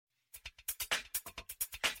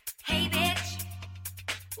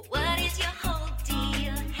What is your whole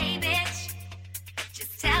deal? Hey, bitch,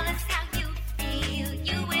 just tell us how you feel.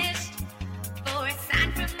 You wished for a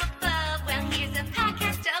sign from above. Well, here's a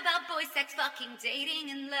podcast about boy sex, fucking,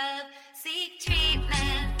 dating, and love. Seek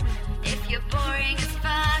treatment if you're boring as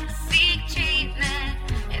fuck. Seek treatment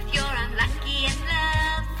if you're unlucky in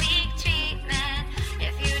love. Seek treatment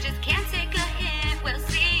if you just can't take a hint. Well,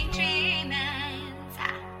 seek treatment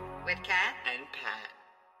with Kat and Pat.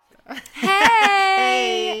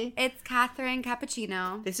 Hey! It's Catherine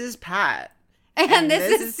Cappuccino. This is Pat. And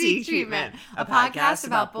this is Seek Treatment, a podcast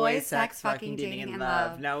about boys, sex, fucking, dating, and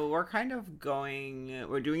love. Now, we're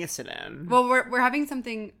doing a sit-in. Well, we're having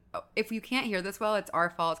something, if you can't hear this well, it's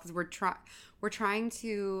our fault, because we're trying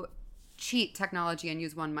to cheat technology and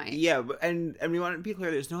use one mic. Yeah, and we want to be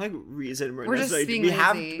clear, there's no, reason we're just being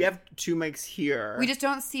lazy. We have two mics here. We just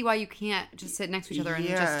don't see why you can't just sit next to each other and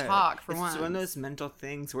just talk for once. It's one of those mental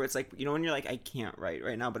things where it's like, when you're like, I can't write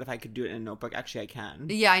right now, but if I could do it in a notebook, actually I can.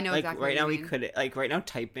 Yeah, I know exactly right what now you mean. we could, right now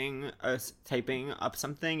typing up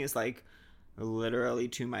something is literally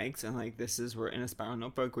two mics, and we're in a spiral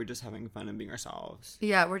notebook, we're just having fun and being ourselves.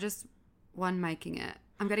 Yeah, we're just one micing it.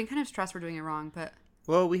 I'm getting kind of stressed we're doing it wrong, but...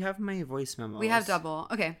 Well, we have my voice memos. We have double.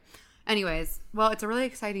 Okay. Anyways, well, it's a really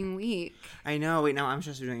exciting week. I know. Wait, now I'm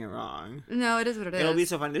just doing it wrong. No, it is what it is. It'll be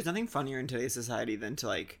so fun. There's nothing funnier in today's society than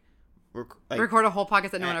to record a whole podcast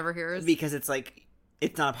that no one ever hears. Because it's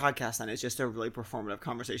not a podcast then. It's just a really performative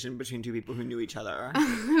conversation between two people who knew each other.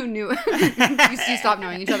 Who knew? you stopped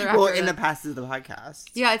knowing each other after Well, in the past is the podcast.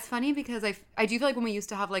 Yeah, it's funny because I do feel like when we used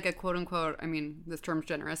to have a quote unquote, I mean, this term's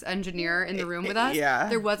generous, engineer in the room with us. Yeah.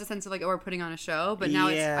 There was a sense of we're putting on a show, but now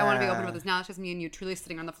I want to be open with this. Now it's just me and you truly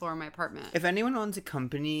sitting on the floor of my apartment. If anyone owns a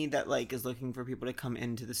company that is looking for people to come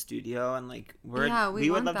into the studio and we would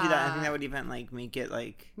love to do that. I think that would even make it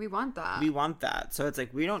we want that. We want that. So it's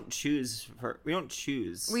we don't choose.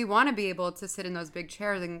 We want to be able to sit in those big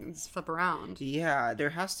chairs and just flip around. Yeah,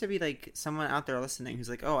 there has to be someone out there listening who's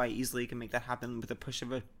oh, I easily can make that happen with a push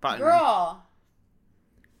of a button. Girl,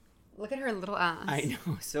 look at her little ass. I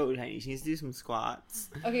know, so tiny. She needs to do some squats.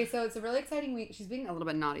 Okay, so it's a really exciting week. She's being a little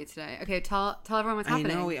bit naughty today. Okay, tell everyone what's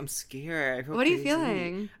happening. I know. Wait, I'm scared. I feel what crazy. are you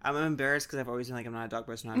feeling? I'm embarrassed because I've always been I'm not a dog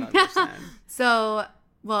person. I'm not a dog person. So,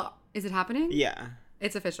 well, is it happening? Yeah,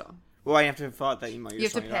 it's official. Well, I have to fill out that email. You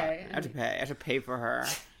have to pay. I have to pay for her.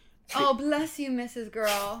 Oh, bless you, Mrs.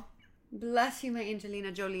 Girl. Bless you, my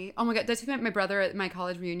Angelina Jolie. Oh my God, that's what my brother at my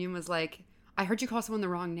college reunion was like, I heard you call someone the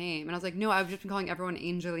wrong name. And I was like, no, I've just been calling everyone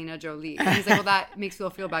Angelina Jolie. And he's like, well, that makes people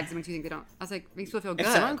feel bad because it makes you think they don't. I was like, makes people feel good.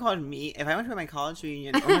 If someone called me, if I went to my college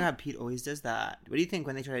reunion, oh my God, Pete always does that. What do you think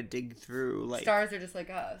when they try to dig through stars are just like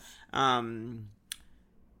us.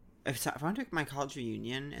 If I went to my college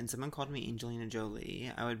reunion and someone called me Angelina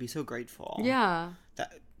Jolie, I would be so grateful. Yeah.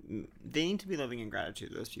 That they need to be living in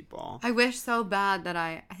gratitude, those people. I wish so bad that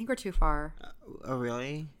I think we're too far. Oh,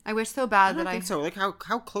 really? I wish so bad I think so.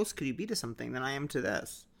 How close could you be to something than I am to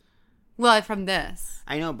this? Well, from this.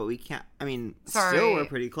 I know, but we can't. I mean, Sorry. Still we're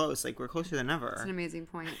pretty close. We're closer than ever. That's an amazing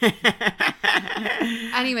point.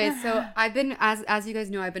 Anyway, so I've been, as you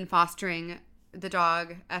guys know, I've been fostering the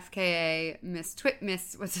dog, FKA Miss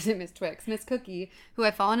Cookie, who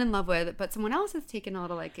I've fallen in love with, but someone else has taken a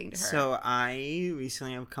little liking to her. So I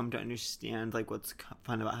recently have come to understand what's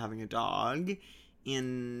fun about having a dog,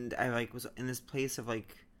 and I was in this place of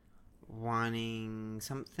wanting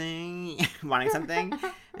something,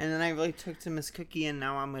 and then I really took to Miss Cookie, and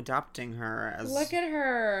now I'm adopting her. Look at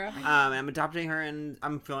her. I'm adopting her, and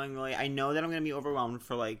I'm feeling I know that I'm going to be overwhelmed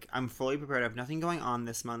for I'm fully prepared. I have nothing going on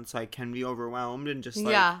this month, so I can be overwhelmed and just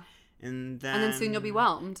yeah. And then soon you'll be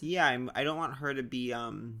whelmed. Yeah, I don't want her to be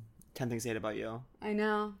 10 Things I Hate About You. I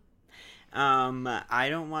know. I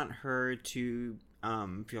don't want her to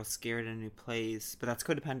feel scared in a new place, but that's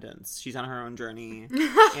codependence. She's on her own journey.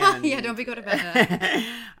 And, yeah, don't be codependent.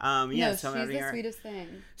 Yeah, no, so she's the sweetest thing.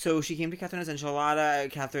 So she came to Catherine as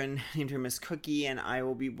Enchilada. Catherine named her Miss Cookie, and I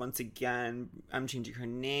will be once again. I'm changing her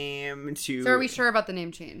name to. So are we sure about the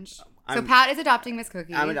name change? So Pat is adopting Miss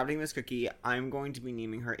Cookie. I'm adopting Miss Cookie. I'm going to be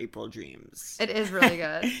naming her April Dreams. It is really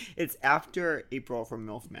good. It's after April from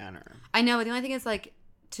MILF Manor. I know, but the only thing is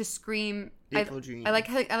to scream. April Dreams. I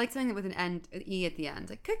like something with an E at the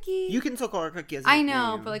end, Cookie. You can still call her Cookie as a I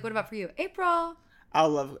know, name. but what about for you, April? I'll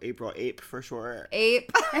love April. Ape for sure.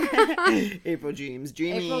 Ape. April Dreams.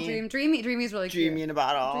 Dreamy. April Dreamy. Dreamy's really cute. Dreamy in a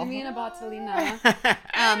bottle. Dreamy in a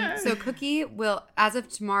bottolina. So Cookie will, as of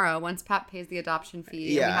tomorrow, once Pat pays the adoption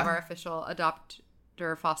fee, and we have our official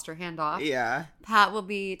adopter foster handoff. Yeah. Pat will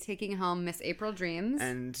be taking home Miss April Dreams.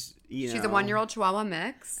 And, she's a 1-year-old Chihuahua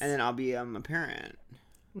mix. And then I'll be a parent.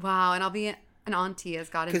 Wow, and I'll be an auntie as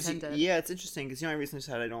God intended. Yeah, it's interesting because I recently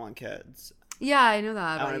decided I don't want kids. Yeah, I know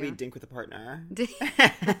that. I want to be dink with a partner. Dink.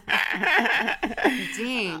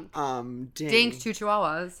 Dink. 2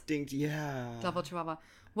 chihuahuas. Dinked, yeah. Double chihuahua.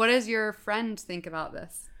 What does your friend think about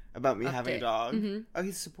this? About me having a dog? Mm-hmm. Oh,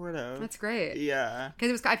 he's supportive. That's great. Yeah.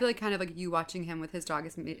 Because I feel like kind of like you watching him with his dog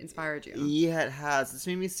has inspired you. Yeah, it has. It's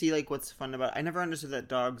made me see like what's fun about it. I never understood that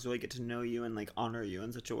dogs really get to know you and like honor you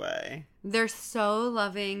in such a way. They're so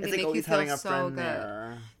loving. It's they like make you having feel a so friend good.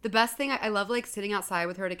 there. The best thing, I love like sitting outside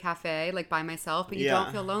with her at a cafe, like by myself, but you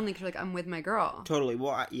don't feel lonely because you're like, I'm with my girl. Totally.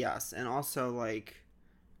 Well, yes. And also like,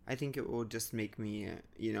 I think it will just make me,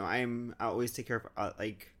 I always take care of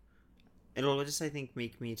like, it'll just, I think,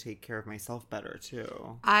 make me take care of myself better,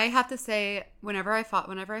 too. I have to say, whenever I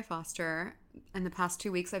foster, in the past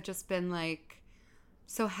 2 weeks, I've just been, like,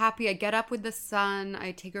 so happy. I get up with the sun.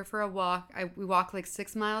 I take her for a walk. We walk, like,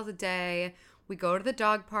 6 miles a day. We go to the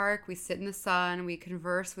dog park. We sit in the sun. We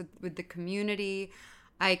converse with the community.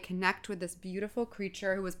 I connect with this beautiful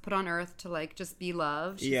creature who was put on earth to, like, just be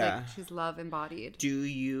loved. She's love embodied. Are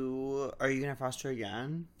you going to foster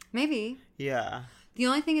again? Maybe. Yeah. The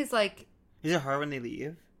only thing is, like... Is it hard when they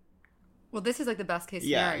leave? Well, this is like the best case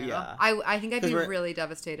scenario. Yeah. I think I'd be really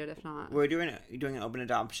devastated if not. We're doing an open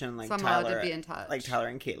adoption, like so I'm Tyler, allowed to be in touch. Like Tyler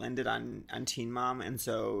and Caitlin did on Teen Mom, and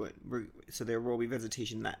so there will be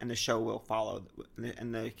visitation and the show will follow,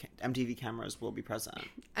 and the MTV cameras will be present.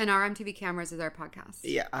 And our MTV cameras is our podcast.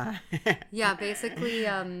 Yeah. Yeah, basically.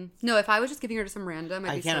 No, if I was just giving her to some random,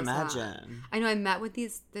 I'd be can't so imagine. Sad. I know. I met with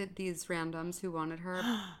these randoms who wanted her.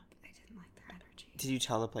 Did you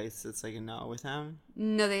tell the place it's like a no with them?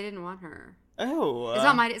 No, they didn't want her. Oh. It's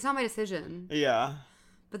not my decision. Yeah.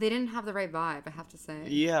 But they didn't have the right vibe, I have to say.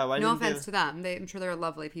 Yeah, why no offense to them. I'm sure they're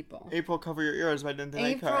lovely people. April, cover your ears. Why didn't they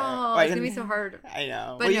like her? April, it's gonna be so hard. I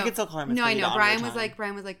know. But well, you can still call her Miss No, I know. Brian was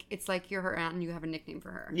time. like, it's like you're her aunt and you have a nickname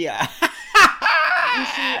for her. Yeah.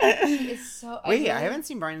 And she is so... Wait, I haven't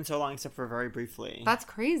seen Brian in so long except for very briefly. That's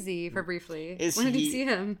crazy for briefly. When did you see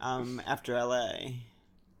him? After LA.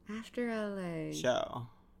 After LA. Show.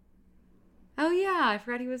 Oh, yeah. I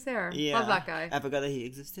forgot he was there. Yeah. Love that guy. I forgot that he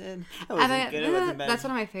existed. It wasn't good. It wasn't bad. That's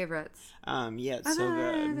one of my favorites. Yeah, it's so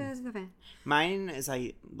good. Mine is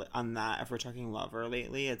on that, if we're talking lover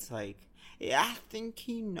lately, it's like, yeah, I think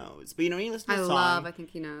he knows. But when you listen to a song. I think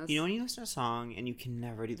he knows. When you listen to a song, and you can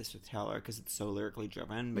never do this with Taylor because it's so lyrically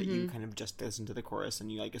driven, but you kind of just listen to the chorus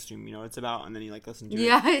and you assume you know what it's about, and then you listen to it.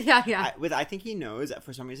 Yeah. I think he knows,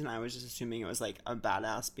 for some reason I was just assuming it was like a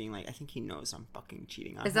badass being like, I think he knows I'm fucking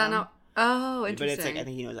cheating on him. Is that not... Oh, interesting. But it's like, I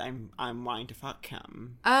think he knows I'm wanting to fuck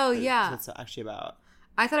him. Oh, yeah. That's what it's actually about.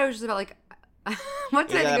 I thought it was just about, like... What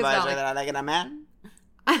did I think it was about? That I like in a man?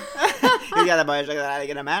 You got the boys like that I like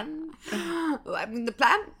in a man? I mean, the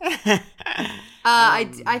plan?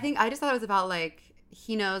 I think I just thought it was about, like,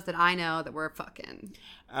 he knows that I know that we're fucking.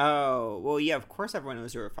 Oh, well, yeah, of course everyone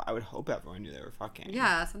knows they were I would hope everyone knew they were fucking.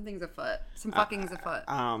 Yeah, something's afoot. Some fucking's afoot.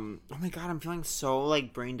 Oh my god, I'm feeling so,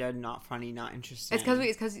 like, brain dead, not funny, not interesting.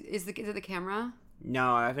 Is it the camera?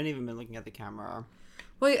 No, I haven't even been looking at the camera.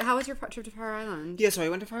 Wait, how was your trip to Fire Island? Yeah, so I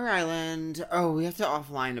went to Fire Island. Oh, we have to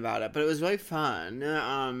offline about it, but it was really fun.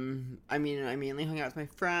 I mainly hung out with my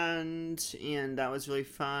friend, and that was really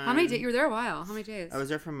fun. How many days? You were there a while. How many days? I was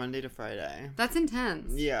there from Monday to Friday. That's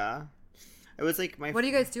intense. Yeah. It was like What do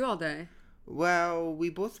you guys do all day? Well,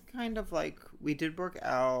 we both kind of we did work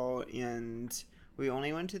out, and we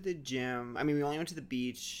only went to the gym. We only went to the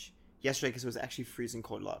beach yesterday because it was actually freezing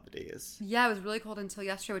cold a lot of the days. Yeah, it was really cold until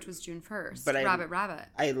yesterday, which was June 1st. But rabbit.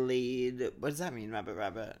 I laid... What does that mean, rabbit?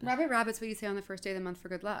 Rabbit's what you say on the first day of the month for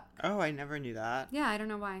good luck. Oh, I never knew that. Yeah, I don't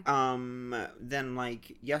know why. Then,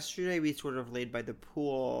 yesterday we sort of laid by the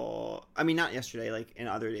pool. Not yesterday, in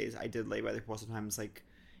other days I did lay by the pool sometimes, to get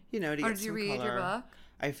some color. Did you read your book?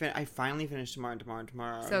 I finally finished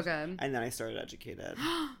tomorrow. So good. And then I started Educated.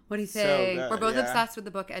 What do you say? So good, we're both obsessed with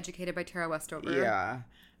the book Educated by Tara Westover. Yeah.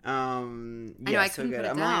 I know, I couldn't put it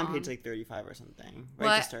I'm down. only on page 35 or something. Well,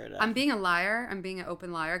 I just started. I'm being a liar. I'm being an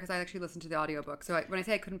open liar because I actually listened to the audiobook. So when I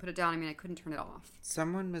say I couldn't put it down, I couldn't turn it off.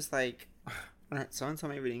 Someone was like, someone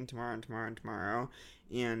told me reading tomorrow.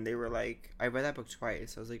 And they were like, I read that book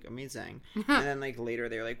twice. I was like, amazing. And then later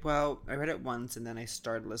they were like, well, I read it once and then I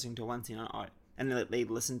started listening to one scene on audio. And they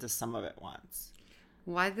listened to some of it once.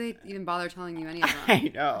 Why did they even bother telling you any of that?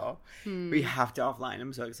 I know. We have to offline.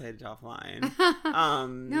 I'm so excited to offline.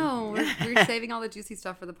 No, we're saving all the juicy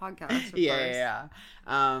stuff for the podcast. Of course. Yeah.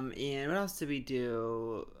 And what else did we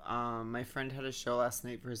do? My friend had a show last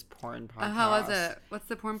night for his porn podcast. How was it? What's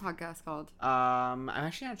the porn podcast called? I'm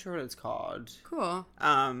actually not sure what it's called. Cool.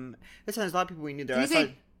 There's a lot of people we knew there.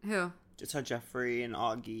 Who? saw Jeffrey and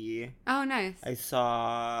Augie. Oh, nice. I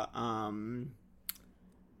saw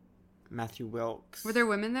Matthew Wilkes. Were there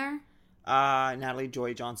women there? Natalie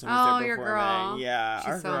Joy Johnson was there your performing. girl. Yeah, She's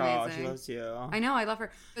our so girl. amazing. She loves you. I know, I love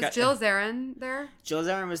her. Was Jill Zarin there? Jill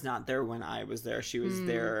Zarin was not there when I was there. She was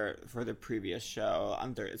there for the previous show.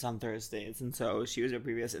 It's on Thursdays, and so she was there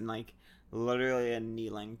previous in like literally a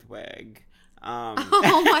knee-length wig. Oh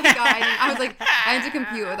my god! I was like, I had to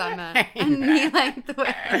compute what that meant. A knee-length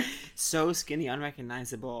wig. So skinny,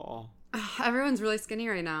 unrecognizable. Everyone's really skinny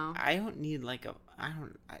right now. I don't need like a. I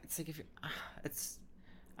don't. It's like if you. It's.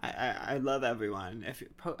 I love everyone. If you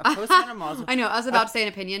postmenopausal, I know. I was about to say an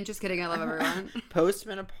opinion. Just kidding. I love everyone.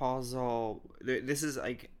 Postmenopausal. This is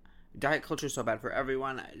like diet culture is so bad for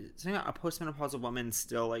everyone. Something about a postmenopausal woman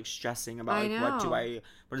still like stressing about like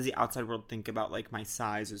what does the outside world think about like my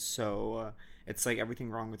size is so. It's like everything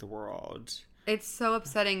wrong with the world. It's so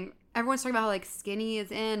upsetting. Everyone's talking about how like skinny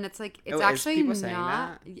is in. It's like it's actually actually people saying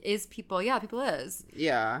not. that? Is people? Yeah, people is.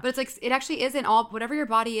 Yeah. But it's like it actually isn't all. Whatever your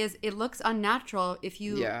body is, it looks unnatural if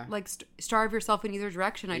you like starve yourself in either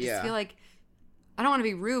direction. I just feel like I don't want to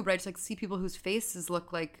be rude, but I just like see people whose faces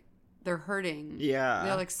look like they're hurting. Yeah.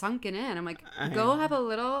 They're like sunken in. I'm like, go have a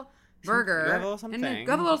little burger. Go have a little something. And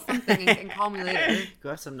go have a little something and call me later. Go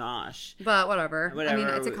have some nosh. But whatever. I mean,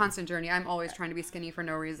 Whatever. it's a constant journey. I'm always trying to be skinny for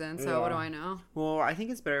no reason. So what do I know? Well, I think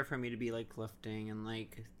it's better for me to be like lifting and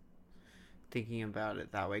like thinking about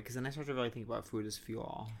it that way because then I start to really think about food as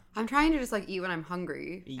fuel. I'm trying to just like eat when I'm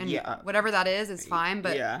hungry, and whatever that is fine.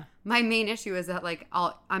 But my main issue is that like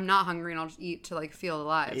I'm not hungry and I'll just eat to like feel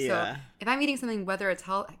alive. Yeah. So if I'm eating something, whether it's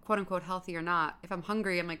quote unquote healthy or not, if I'm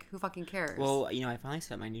hungry, I'm like, who fucking cares? Well, I finally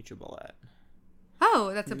set my NutriBullet.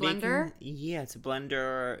 Oh, that's a blender. Yeah, it's a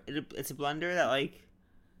blender. It's a blender that like.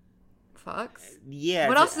 Fucks. Yeah.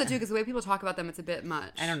 What else does it do? Because the way people talk about them, it's a bit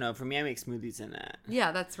much. I don't know. For me, I make smoothies in it.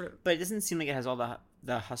 Yeah, that's sort of. But it doesn't seem like it has all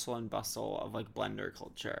the hustle and bustle of like blender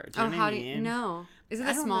culture. Do you know what how I do mean? you know? Is it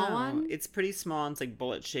a small one? It's pretty small. And it's like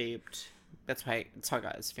bullet shaped. That's how it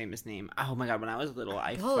got his famous name. Oh my god! When I was little,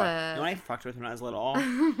 you know what I fucked with when I was little?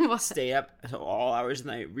 Stay up until all hours of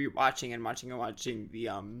the night rewatching and watching the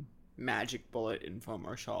Magic Bullet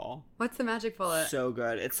infomercial. What's the Magic Bullet? So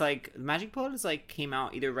good. It's like the Magic Bullet is like came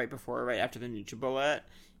out either right before or right after the NutriBullet,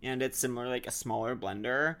 and it's similar like a smaller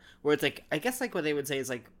blender where it's like I guess like what they would say is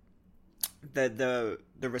like the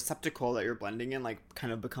receptacle that you're blending in like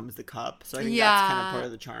kind of becomes the cup. So I think that's kind of part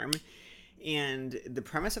of the charm. And the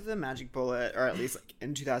premise of the Magic Bullet, or at least like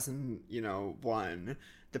in 2001,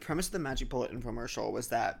 the premise of the Magic Bullet infomercial was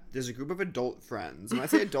that there's a group of adult friends. And when I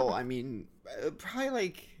say adult, I mean probably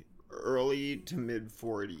like early to mid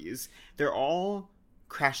 40s. They're all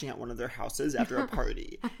crashing at one of their houses after a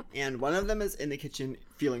party. And one of them is in the kitchen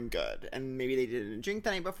feeling good. And maybe they didn't drink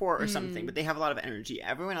the night before or something, but they have a lot of energy.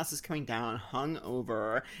 Everyone else is coming down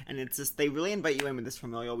hungover. And it's just, they really invite you in with this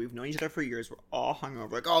familial. We've known each other for years. We're all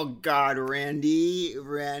hungover. Like, oh God, Randy,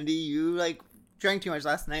 you like drank too much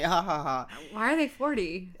last night. Ha ha ha. Why are they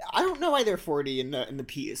 40? I don't know why they're 40 in the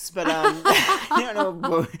piece, but I don't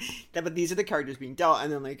know. But these are the characters being dealt,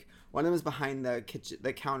 and then like one of them is behind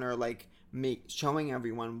the counter, like showing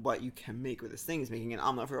everyone what you can make with this thing. He's making an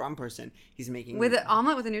omelet for one person. He's making with an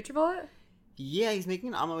omelet with a NutriBullet. Yeah, he's making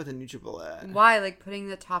an omelet with a NutriBullet. Why? Like putting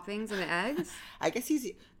the toppings and the eggs? I guess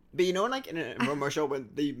he's. But you know, like in a commercial when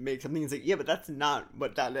they make something, it's like, yeah, but that's not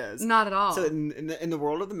what that is. Not at all. So in the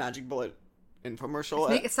world of the Magic Bullet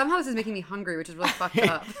infomercial, somehow this is making me hungry, which is really fucked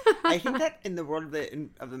up. I think that in the world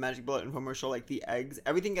of the Magic Bullet infomercial, like the eggs,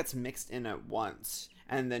 everything gets mixed in at once,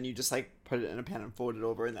 and then you just like put it in a pan and fold it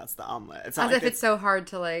over, and that's the omelet. It's not as if it's so hard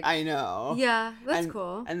to like. I know. Yeah, that's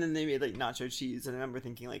cool. And then they made like nacho cheese, and I remember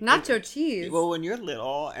thinking like nacho cheese. Well, when you're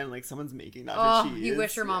little and like someone's making nacho cheese, you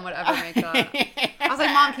wish your mom would ever make that. I was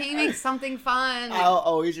like, Mom, can you make something fun? I'll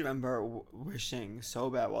always remember wishing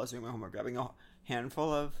so bad while I was doing my homework, grabbing a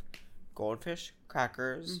handful of goldfish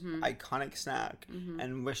crackers, iconic snack,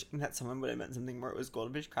 and wishing that someone would invent something where it was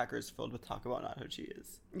goldfish crackers filled with Taco Bell nacho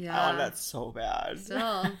cheese. Yeah. I wanted that so bad.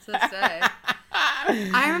 Still, to this day.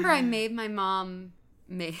 I remember I made my mom,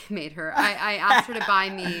 made her, I asked her to buy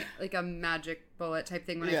me like a Magic Bullet type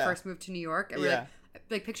thing when I first moved to New York. And we're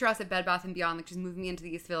like, picture us at Bed Bath & Beyond, like she's moving me into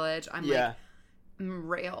the East Village. I'm like, I'm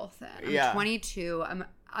rail thin. I'm 22.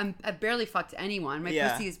 I barely fucked anyone. My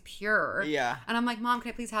pussy is pure. Yeah. And I'm like, Mom,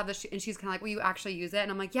 can I please have this? And she's kind of like, will you actually use it? And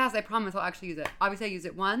I'm like, yes, I promise I'll actually use it. Obviously, I use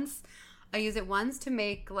it once. I use it once to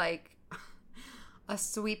make like a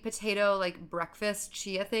sweet potato like breakfast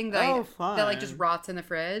chia thing that that like just rots in the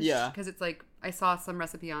fridge. Yeah. Because it's like I saw some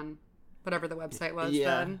recipe on whatever the website was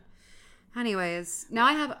then. Anyways,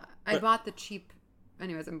 now I bought the cheap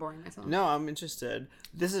Anyways, I'm boring myself. No, I'm interested.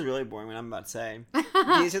 This is really boring what I'm about to say.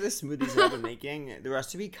 These are the smoothies that I've been making. The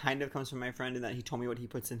recipe kind of comes from my friend in that he told me what he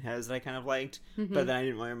puts in his that I kind of liked, but then I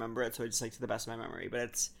didn't really remember it, so I just like to the best of my memory. But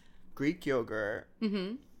it's Greek yogurt,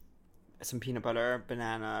 some peanut butter,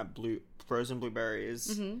 banana, frozen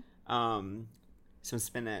blueberries, some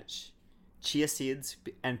spinach, chia seeds,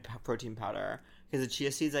 and protein powder. Because the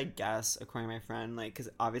chia seeds, I guess, according to my friend, like, because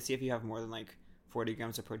obviously if you have more than like 40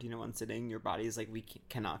 grams of protein in one sitting, your body is like, we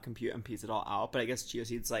cannot compute and piece it all out. But I guess chia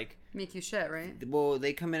seeds like make you shit, right? Well,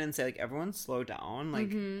 they come in and say like, everyone slow down.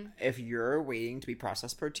 Like, if you're waiting to be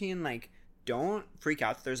processed protein, like, don't freak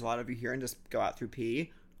out that there's a lot of you here and just go out through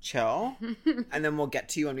pee. Chill, and then we'll get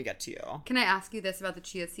to you when we get to you. Can I ask you this about the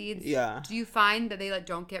chia seeds? Yeah. Do you find that they like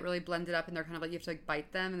don't get really blended up and they're kind of like you have to like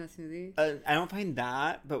bite them in the smoothie? I don't find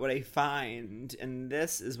that, but what I find, and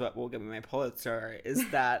this is what will give me my Pulitzer, is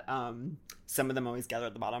that some of them always gather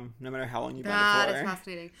at the bottom, no matter how long you blend it for. That is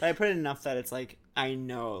fascinating. But I put it enough that it's like, I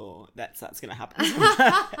know that's gonna happen.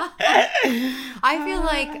 I feel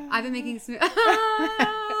like I've been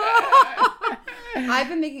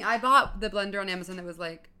making I bought the blender on Amazon that was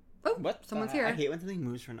like, oh, what? Someone's here. I hate when something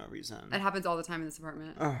moves for no reason. It happens all the time in this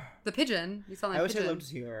apartment. Ugh. The pigeon. You saw my I wish pigeon. I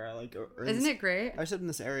lived here. Like, Isn't it great? I wish I lived in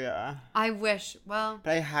this area. I wish. Well,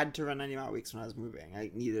 but I had to run 90 mile weeks when I was moving.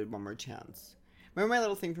 I needed one more chance. Remember my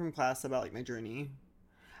little thing from class about like my journey?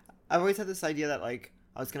 I've always had this idea that like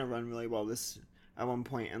I was gonna run really well this at one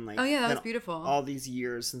point, and like, oh yeah, that was beautiful. All these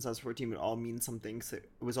years since I was 14 would all mean something. So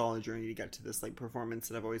it was all a journey to get to this like performance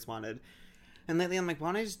that I've always wanted. And lately I'm like, why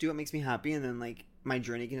don't I just do what makes me happy? And then like my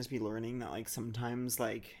journey can just be learning that like sometimes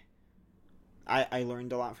like I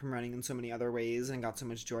learned a lot from running in so many other ways and got so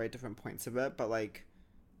much joy at different points of it. But like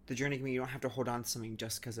the journey can be, you don't have to hold on to something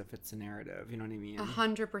just because it fits a narrative. You know what I mean?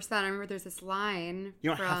 100%. I remember there's this line.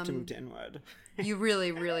 You don't have to move to Inwood. You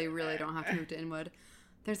really, really, really don't have to move to Inwood.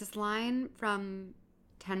 There's this line from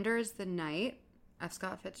Tender is the Night of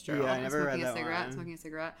Scott Fitzgerald. Yeah, I never read that one. Smoking a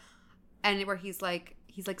cigarette. And where he's like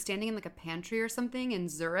standing in like a pantry or something in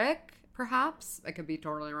Zurich, perhaps. I could be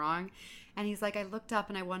totally wrong. And he's like, I looked up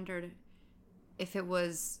and I wondered if it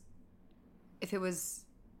was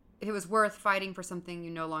worth fighting for something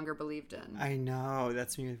you no longer believed in. I know.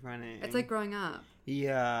 That's me with running. It's like growing up.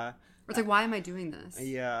 Yeah. Or it's like, why am I doing this?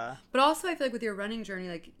 Yeah. But also, I feel like with your running journey,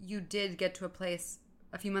 like, you did get to a place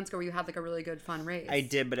a few months ago where you had like a really good fun race. I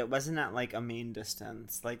did, but it wasn't at like a main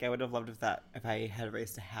distance. Like I would have loved if I had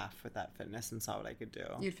raced a half with that fitness and saw what I could do.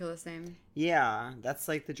 You'd feel the same. Yeah, that's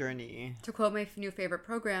like the journey. To quote my new favorite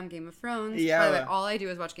program, Game of Thrones. Yeah. By the way, all I do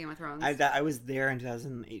is watch Game of Thrones. I was there in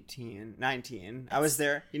 19. I was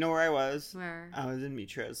there. You know where I was? Where? I was in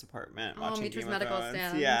Mitra's apartment watching Mitra's Game of medical Thrones.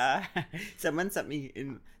 stands. Yeah. Someone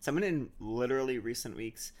in literally recent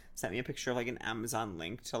weeks sent me a picture of like an Amazon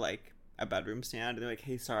link to like a bedroom stand, and they're like,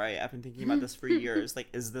 hey, sorry, I've been thinking about this for years. Like,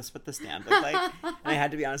 is this what the stand looked like? And I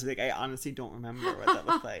had to be honest with you, like, I honestly don't remember what that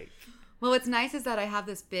looked like. Well, what's nice is that I have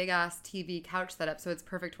this big ass TV couch set up, so it's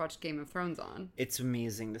perfect to watch Game of Thrones on. It's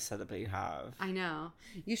amazing the setup that you have. I know.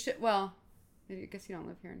 You should. Well, I guess you don't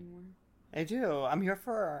live here anymore. I do. I'm here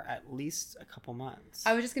for at least a couple months.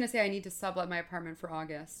 I was just gonna say I need to sublet my apartment for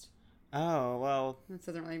August. Oh well. That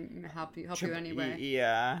doesn't really help you anyway.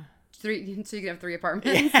 Yeah. 3, so you can have 3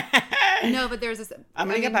 apartments. No, but there's this. I'm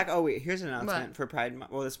gonna get back. Oh wait, here's an announcement what? For Pride.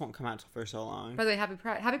 Well, this won't come out for so long. By the way, happy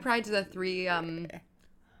Pride! Happy Pride to the 3.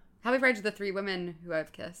 Happy Pride to the 3 women who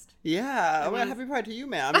I've kissed. Yeah. Oh, well, happy Pride to you,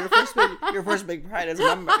 ma'am. Your first big Pride as a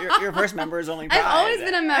member. Your first member is only Pride. I've always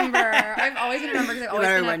been a member. I've always been a member because I've always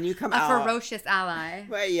been when you come a out, ferocious ally.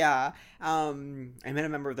 Well, yeah. I met a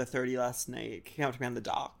member of the 30 last night. He came up to me on the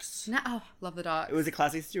docks. Love the docks. It was a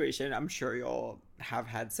classic situation. I'm sure you'll have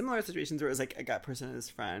had similar situations where it was like a guy person and his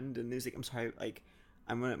friend, and he was like, I'm sorry, like,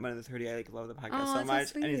 I'm one of the 30. I like love the podcast so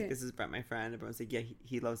much. And he's like, this is Brent, my friend. Everyone's like, yeah,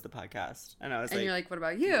 he loves the podcast. And I was and like, you're like, what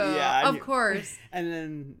about you? Yeah, of course. And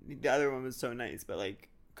then the other one was so nice, but like,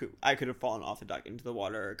 I could have fallen off the dock into the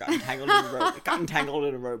water, gotten tangled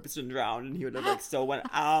in a rope, and drowned, and he would have like still went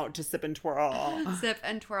out to sip and twirl. Sip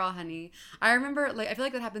and twirl, honey. I remember, like, I feel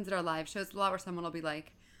like that happens at our live shows a lot, where someone will be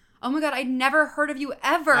like, oh my god, I'd never heard of you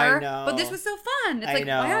ever. I know. But this was so fun. It's like,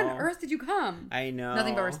 why on earth did you come? I know.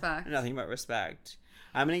 Nothing but respect. Nothing but respect.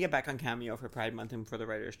 I'm going to get back on Cameo for Pride Month and for the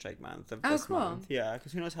Writer's Strike Month of this month. Yeah,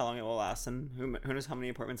 because who knows how long it will last, and who knows how many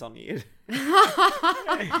appointments I'll need. No,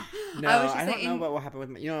 I don't know what will happen with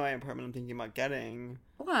my apartment I'm thinking about getting.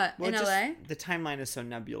 What? Well, in LA? The timeline is so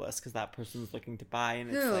nebulous because that person's looking to buy,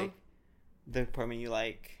 and it's like the apartment you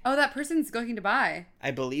like. Oh, that person's looking to buy.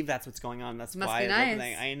 I believe that's what's going on. That's Must why be it's nice.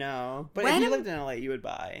 opening. I know. But if you lived in LA, you would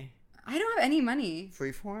buy. I don't have any money.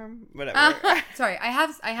 Freeform? Whatever. Sorry, I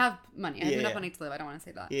have money. I have Yeah, enough yeah. money to live. I don't want to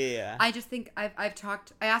say that. Yeah. I just think I've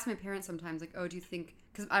talked. I ask my parents sometimes, like, oh, do you think?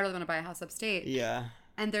 Because I really want to buy a house upstate. Yeah.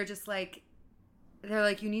 And they're just like,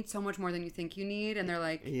 you need so much more than you think you need, and they're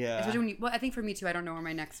like, Yeah. Especially when well, I think for me too, I don't know where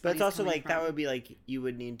my next. But it's money's also coming like that from. would be like you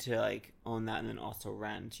would need to like own that and then also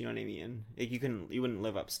rent. You know what I mean? Like you wouldn't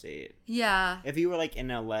live upstate. Yeah. If you were like in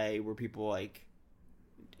LA where people like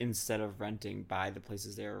instead of renting buy the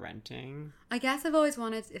places they were renting. I guess I've always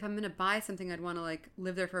wanted, if I'm gonna buy something, I'd want to like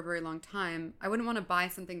live there for a very long time. I wouldn't want to buy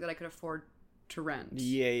something that I could afford to rent.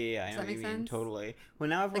 Yeah. I Does know that what you make mean. sense? Totally. Well,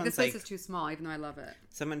 now Like everyone's this place is too small, even though I love it.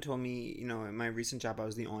 someone told me, you know, in my recent job, I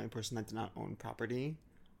was the only person that did not own property.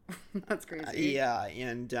 That's crazy. Yeah,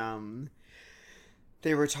 and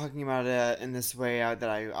they were talking about it in this way that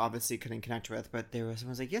I obviously couldn't connect with, but someone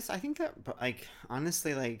was like, yes, I think that, but like,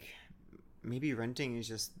 honestly, like, maybe renting is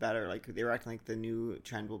just better. Like, they were acting like the new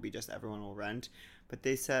trend will be just everyone will rent. But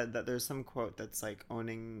they said that there's some quote that's like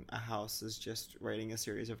owning a house is just writing a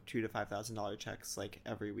series of $2,000 to $5,000 checks like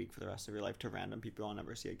every week for the rest of your life to random people you'll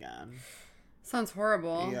never see again. Sounds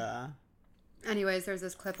horrible. Yeah. Anyways, there's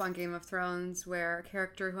this clip on Game of Thrones where a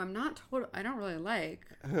character who I don't really like.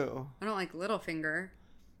 Who? I don't like Littlefinger.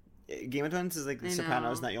 Game of Thrones is like The I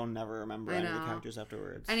Sopranos know. that you'll never remember I any of the know. characters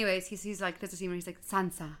afterwards. Anyways, he's like, there's a scene where he's like,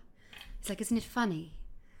 Sansa. He's like, isn't it funny?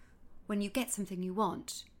 When you get something you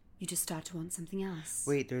want, you just start to want something else.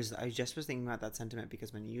 Wait, I just was thinking about that sentiment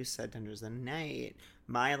because when you said Tenders of the Night,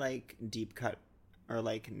 my like deep cut or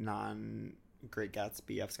like non Great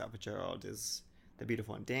Gatsby of Scott Fitzgerald is The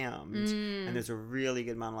Beautiful and Damned. And there's a really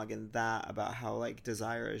good monologue in that about how like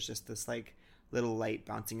desire is just this like little light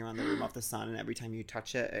bouncing around the room off the sun, and every time you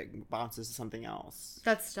touch it, it bounces to something else.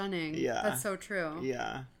 That's stunning. Yeah. That's so true.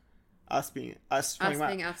 Yeah. Us being F.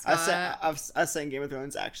 Scott. Us saying Game of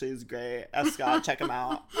Thrones actually is great. F. Scott, check him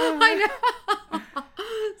out. I know.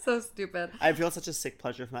 So stupid. I feel such a sick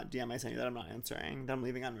pleasure from that DM I sent you that I'm not answering, that I'm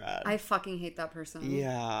leaving unread. I fucking hate that person.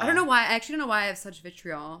 Yeah. I don't know why. I actually don't know why I have such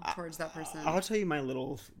vitriol towards that person. I'll tell you my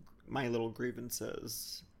little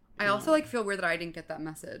grievances. I also like feel weird that I didn't get that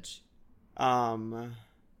message.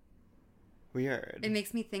 Weird. It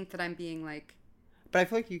makes me think that I'm being like, But I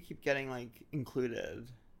feel like you keep getting like included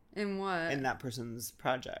in what? in that person's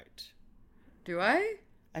project. Do I?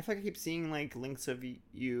 I feel like I keep seeing like links of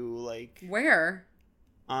you like Where?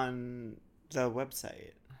 on the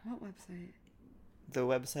website. What website? The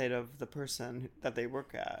website of the person that they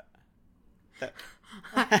work at. We'll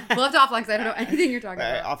have to offline because I don't know anything you're talking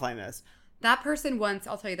Right, about. offline this. That person once,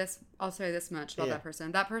 I'll tell you this much about Yeah. that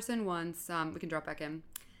person. That person once, we can drop back in.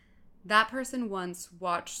 That person once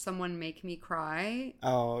watched someone make me cry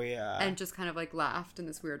Oh yeah. and just kind of like laughed in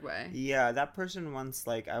this weird way. Yeah, that person once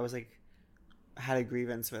like I was like had a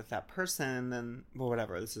grievance with that person, and then well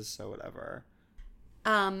whatever. This is so whatever.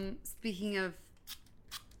 Speaking of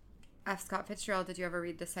F. Scott Fitzgerald, did you ever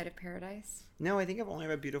read This Side of Paradise? No, I think I've only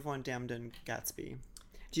read Beautiful and Damned and Gatsby.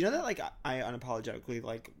 Do you know that like I unapologetically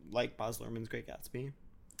like Baz Luhrmann's Great Gatsby?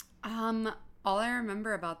 All I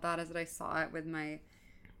remember about that is that I saw it with my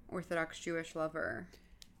Orthodox Jewish lover.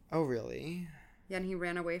 Oh really? Yeah, and he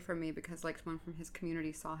ran away from me because like someone from his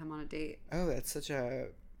community saw him on a date. Oh, that's such a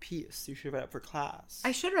piece. You should have read it for class.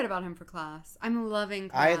 I should read about him for class. I'm loving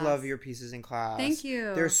class. I love your pieces in class. Thank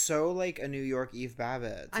you. They're so like a New York Eve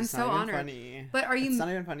Babbitt. I'm It's so not even honored. funny. But are you? It's not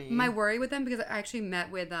even funny. My worry with them, because I actually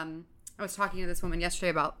met with I was talking to this woman yesterday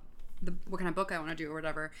about what kind of book I want to do or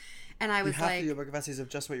whatever, and I was you have like, to do a book of essays of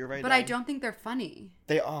just what you're writing. but I don't think they're funny.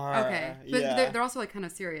 They are. Okay, but yeah. they're also like kind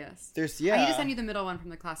of serious. There's I need yeah. to send you the middle one from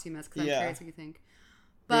the class you missed because I'm Yeah. curious what you think.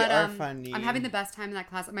 But They are funny. I'm having the best time in that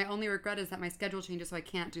class. My only regret is that my schedule changes, so I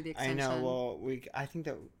can't do the I extension. know. Well, I think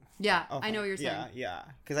that. Yeah, Oh, I know what you're saying. Yeah.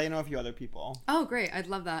 Because I know a few other people. Oh, great! I'd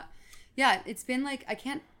love that. Yeah, it's been like I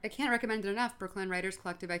can't recommend it enough. Brooklyn Writers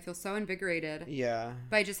Collective. I feel so invigorated Yeah.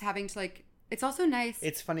 by just having to like. It's also nice.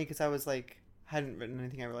 It's funny because I was like hadn't written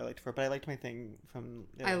anything I really liked for, but I liked my thing from.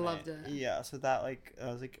 The I other loved night. it. Yeah. So that like I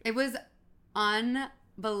was like. It was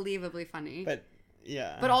unbelievably funny. But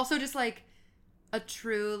yeah. But also just like a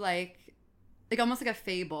true like almost like a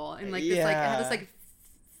fable and like this like it had this like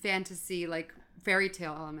fantasy like fairy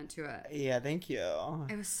tale element to it. Yeah. Thank you.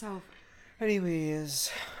 It was so.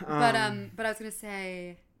 Anyways. But I was gonna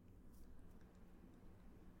say.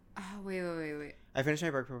 Oh wait. I finished my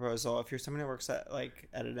work proposal. If you're someone who works at like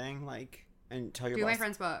editing, like, and tell your Do boss, my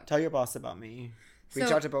friend's book. tell your boss about me. Reach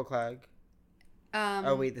So- out to Bill Clegg.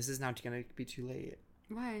 Oh wait, this is now gonna be too late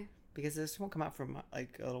Why? because this won't come out for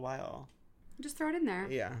like a little while. Just throw it in there.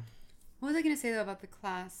 Yeah. What was I gonna say though about the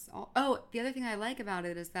class? Oh, the other thing I like about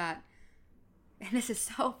it is that, and this is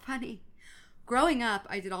so funny. growing up,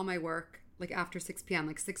 I did all my work like after 6 p.m.,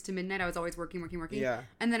 like 6 to midnight. I was always working. Yeah.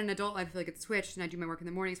 And then in adult life, I feel like it's switched, and I do my work in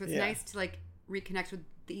the morning. So it's Yeah. nice to like reconnect with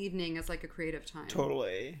the evening as like a creative time.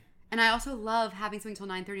 Totally. And I also love having something till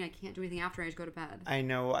 9:30 and I can't do anything after. I just go to bed. I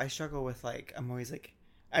know. I struggle with like, I'm always like,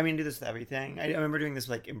 I mean, I do this with everything. I remember doing this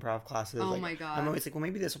with, like, improv classes. Oh like, my God. I'm always like, well,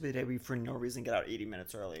 maybe this will be the day we, for no reason, get out 80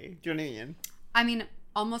 minutes early. Do you know what I mean? I mean,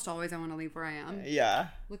 almost always I want to leave where I am. Yeah.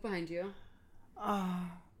 Look behind you. Oh,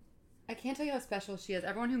 I can't tell you how special she is.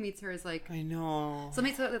 Everyone who meets her is like... I know. So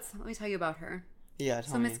let me tell you about her. Yeah,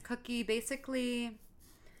 tell So me. Miss Cookie, basically...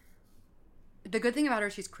 The good thing about her,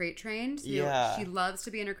 she's crate trained. So Yeah. She loves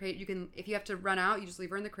to be in her crate. You can, if you have to run out, you just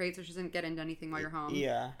leave her in the crate so she doesn't get into anything while you're home.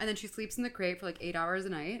 Yeah. And then she sleeps in the crate for like 8 hours a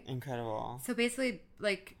night. Incredible. So basically,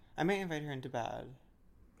 like... I might invite her into bed.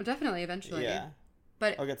 Definitely, eventually. Yeah.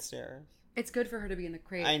 But I'll get stairs. it's good for her to be in the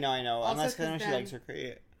crate. I know. Also, Unless 'cause she then- likes her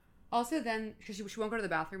crate. Also, then, because she won't go to the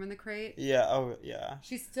bathroom in the crate. Yeah. Oh, yeah.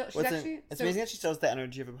 She's it's It's amazing that she still has the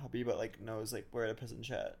energy of a puppy, but like knows like where to piss and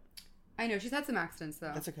shit. I know she's had some accidents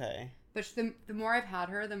though. That's okay. But the more I've had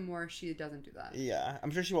her, the more she doesn't do that. Yeah,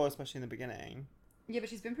 I'm sure she will, especially in the beginning. Yeah, but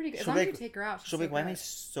she's been pretty good. As She'll long be as you take her out, She'll be like, why am I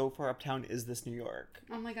so far uptown? Is this New York?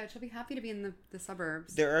 Oh my god, she'll be happy to be in the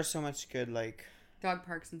suburbs. There are so much good like Dog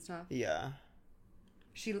parks and stuff. Yeah.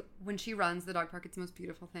 When she runs the dog park, it's the most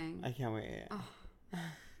beautiful thing. I can't wait. Oh.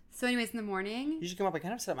 So anyways, in the morning... You should come up. I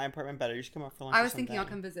kind of set up my apartment better. You should come up for lunch. I was thinking I'll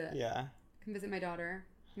come visit. Yeah. Come visit my daughter,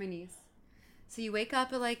 my niece. So you wake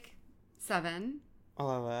up at like 7. I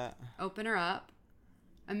love it. Open her up.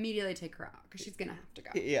 Immediately take her out because she's going to have to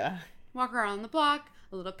go. Yeah. Walk her around on the block.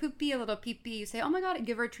 A little poopy, a little pee-pee. You say, oh my god, and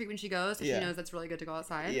give her a treat when she goes so Yeah. she knows that's really good to go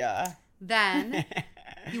outside. Yeah. Then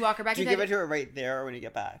you walk her back Do you in bed. give it to her right there or when you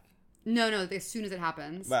get back? No, as soon as it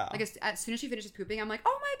happens. Wow. Like as soon as she finishes pooping, I'm like,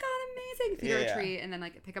 oh my god, amazing. Feed her a treat and then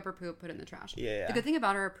like pick up her poop, put it in the trash. Yeah. The good thing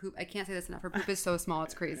about her poop, I can't say this enough. Her poop is so small,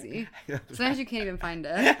 it's crazy. Sometimes you can't even find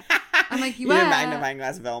it. I'm like, you didn't magnifying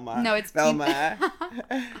glass Velma. No, it's Velma.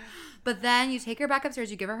 But then you take her back upstairs.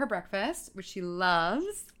 You give her her breakfast, which she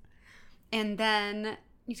loves, and then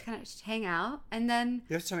you just kind of just hang out. And then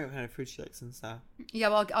You have to tell me what kind of food she likes and stuff. yeah,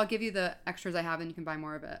 well, I'll give you the extras I have, and you can buy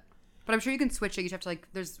more of it. But I'm sure you can switch it. You just have to like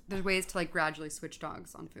there's ways to like gradually switch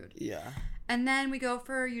dogs on food. Yeah. And then we go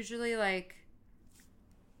for usually like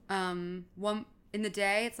one in the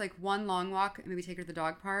day. It's like one long walk, and maybe take her to the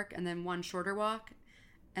dog park, and then one shorter walk,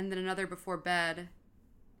 and then another before bed,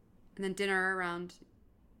 and then dinner around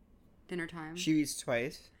dinner time. She eats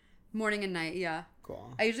twice. Morning and night, yeah.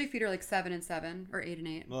 Cool. I usually feed her like 7 and 7 or 8 and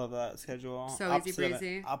 8. Love that schedule. So easy Opposite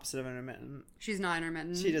breezy. Opposite of intermittent. She's not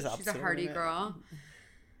intermittent. She does She's opposite a of hardy intermittent. girl.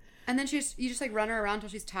 And then you just like run her around until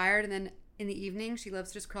she's tired, and then in the evening she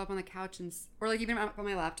loves to just curl up on the couch or like even up on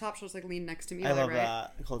my laptop, she'll just like lean next to me. I while love write.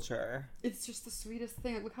 that culture. It's just the sweetest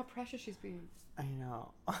thing. Like, look how precious she's being. I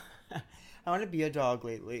know. I want to be a dog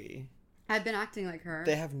lately. I've been acting like her.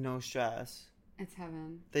 They have no stress. It's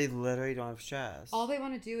heaven. They literally don't have stress. All they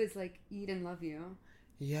want to do is like eat and love you.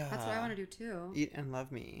 Yeah. That's what I want to do too. Eat and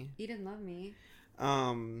love me. Eat and love me.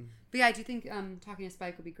 But But yeah, I do think talking to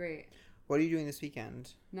Spike would be great. what are you doing this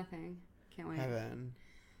weekend? Nothing. Can't wait. Heaven.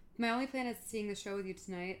 My only plan is seeing the show with you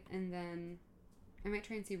tonight, and then I might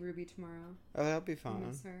try and see Ruby tomorrow. Oh, that'll be I fun.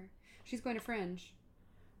 miss her. She's going to Fringe.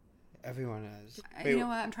 Everyone is. You know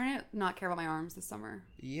what? I'm trying to not care about my arms this summer.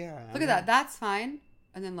 Yeah. Look at that. That's fine.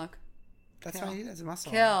 And then look. That's Kill. fine. That's a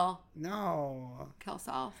muscle. Kill. No. Kill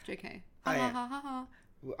self. JK. Oh, Ha yeah. ha ha ha.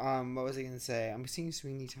 What was I gonna say? I'm seeing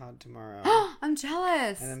Sweeney Todd tomorrow. ha. I'm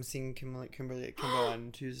jealous. And I'm seeing Kimbo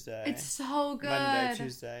on Tuesday. It's so good. Monday,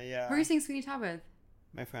 Tuesday, yeah. Who are you seeing Sweeney Todd with?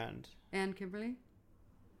 My friend. And Kimberly?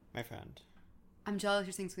 My friend. I'm jealous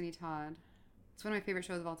you're seeing Sweeney Todd. It's one of my favorite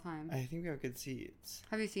shows of all time. I think we have good seats.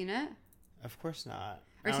 Have you seen it? Of course not.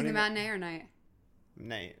 Are you seeing the matinee or night?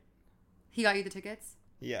 Night. He got you the tickets?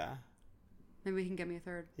 Yeah. Maybe he can get me a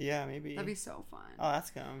third. Yeah, maybe. That'd be so fun. I'll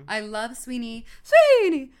ask him. I love Sweeney.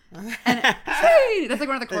 Sweeney! And Sweeney! That's like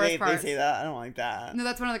one of the chorus they parts. say that? I don't like that. No,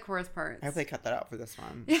 that's one of the chorus parts. I hope they cut that out for this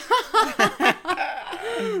one. The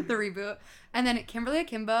reboot. And then Kimberly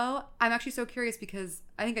Akimbo, I'm actually so curious because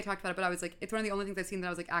I think I talked about it, but I was like, it's one of the only things I've seen that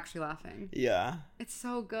I was like actually laughing. Yeah. It's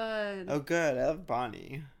so good. Oh, good. I love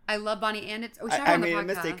Bonnie. I love Bonnie, and it's. We should have I her on the made a podcast.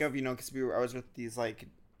 mistake of, because I was with these, like,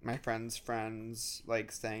 my friends,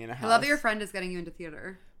 like, staying in a house. I love that your friend is getting you into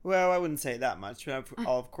theater. Well, I wouldn't say that much, but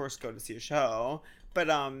I'll of course go to see a show. But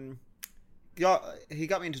he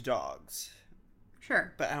got me into dogs.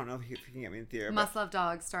 Sure. But I don't know if he can get me in theater. Must Love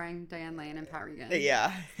Dogs, starring Diane Lane and Pat Regan.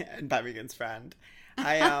 Yeah, and Pat Regan's friend. What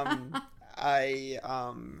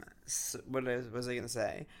was I gonna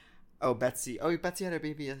say? Oh, Betsy. Oh, Betsy had a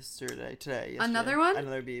baby yesterday. Another one?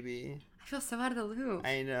 Another baby. I feel so out of the loop.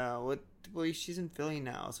 I know. Well, she's in Philly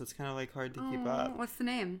now, so it's kind of like hard to keep up. What's the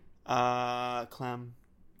name? Clem.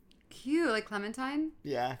 Cute, like Clementine?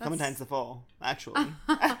 Yeah, Clementine's the fall, actually.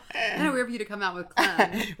 Kind of weird for you to come out with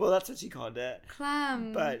Clem. Well, that's what she called it.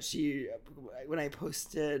 Clem. But when I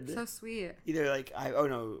posted... So sweet. Either like,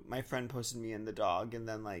 my friend posted me and the dog, and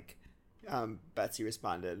then like, Betsy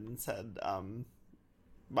responded and said,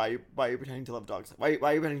 why are you pretending to love dogs? Why are you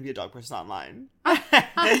pretending to be a dog person online? And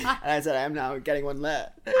I said, I am now getting one lit.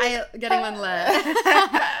 Getting one lit.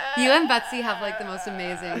 You and Betsy have like the most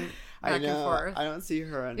amazing back and forth. I don't see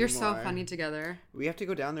her anymore. You're so funny together. We have to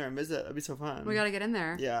go down there and visit. That'd be so fun. We gotta get in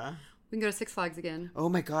there. Yeah. We can go to Six Flags again. Oh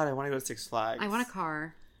my god, I want to go to Six Flags. I want a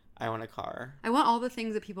car. I want a car. I want all the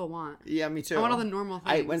things that people want. Yeah, me too. I want all the normal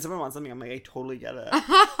things. When someone wants something, I'm like, I totally get it.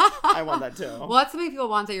 I want that too. Well, what's something people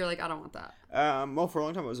want that you're like, I don't want that? Well, for a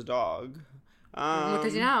long time it was a dog.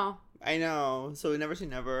 Because you know. I know. So never say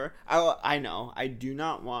never. I know. I do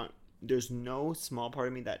not want. There's no small part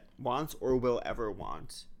of me that wants or will ever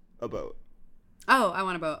want a boat. Oh, I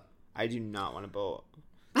want a boat. I do not want a boat.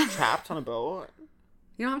 Trapped on a boat?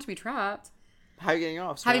 You don't have to be trapped. How are you getting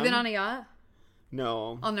off? Have you been on a yacht?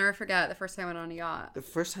 No. I'll never forget the first time I went on a yacht. The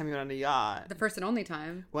first time you went on a yacht? The first and only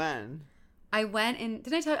time. When? I went in.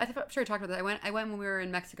 Didn't I tell you? I'm sure I talked about that. I went when we were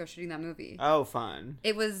in Mexico shooting that movie. Oh, fun.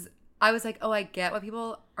 I was like, oh, I get why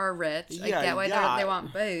people are rich. I get why they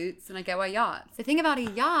want boats, and I get why yachts. The thing about a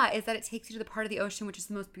yacht is that it takes you to the part of the ocean which is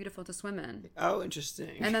the most beautiful to swim in. Oh,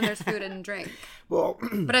 interesting. And then there's food and drink. Well,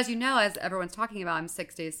 but as you know, as everyone's talking about, I'm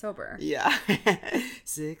 6 days sober. Yeah.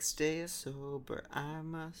 6 days sober, I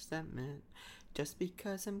must admit. Just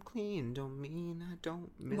because I'm clean don't mean I don't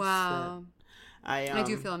miss it. I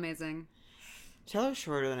do feel amazing. Tell her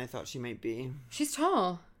shorter than I thought she might be. She's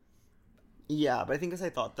tall. Yeah, but I think as I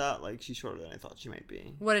thought that, like, she's shorter than I thought she might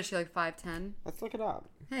be. What is she, like 5'10"? Let's look it up.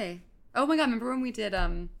 Hey. Oh my god, remember when we did,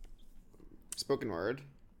 Spoken word?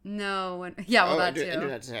 No, that too.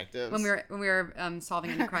 Internet detectives. When we were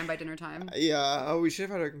solving a crime by dinner time. Yeah, we should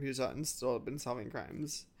have had our computers out and still been solving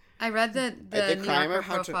crimes. I read the New Yorker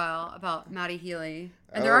profile about Matty Healy,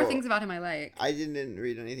 and there are things about him I like. I didn't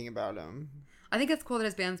read anything about him. I think it's cool that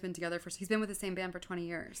his band's been together he's been with the same band for 20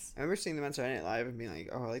 years. I remember seeing them on Saturday Night Live and being like,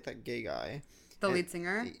 oh, I like that gay guy. The lead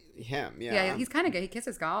singer? Him, yeah. Yeah, he's kind of gay. He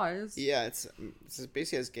kisses guys. Yeah, it's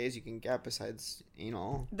basically as gay as you can get besides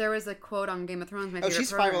anal. There was a quote on Game of Thrones.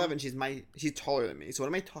 She's 5'11". She's taller than me. So what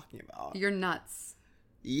am I talking about? You're nuts.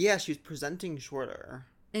 Yeah, she's presenting shorter.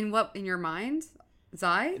 In your mind?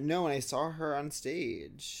 Zai? No, when I saw her on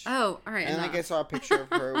stage. Oh, all right. And I saw a picture of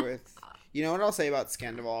her with... You know what I'll say about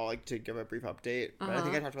Scandival, like, to give a brief update? But I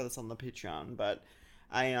think I talked about this on the Patreon. But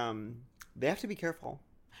they have to be careful.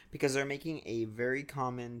 Because they're making a very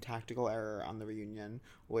common tactical error on the reunion,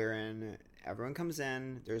 wherein everyone comes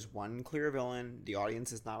in, there's one clear villain, the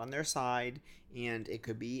audience is not on their side, and it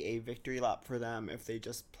could be a victory lap for them if they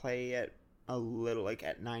just play it a little, like,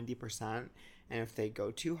 at 90%. And if they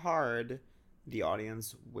go too hard, the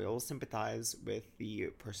audience will sympathize with the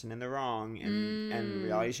person in the wrong, and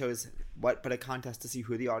reality shows what but a contest to see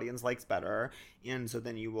who the audience likes better, and so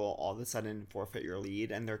then you will all of a sudden forfeit your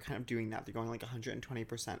lead, and they're kind of doing that. They're going like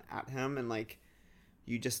 120% at him, and like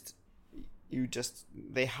you just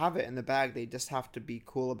they have it in the bag. They just have to be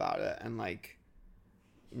cool about it and like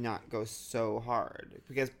not go so hard,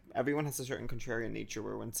 because everyone has a certain contrarian nature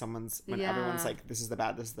where when everyone's like, this is the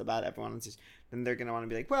bad, everyone's just, then they're gonna want to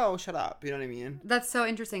be like, well, shut up, you know what I mean? That's so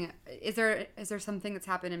interesting. Is there something that's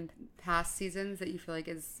happened in past seasons that you feel like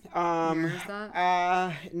mirrors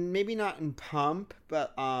that? Maybe not in Pump,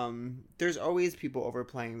 but there's always people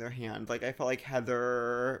overplaying their hand. Like I felt like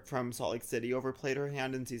Heather from Salt Lake City overplayed her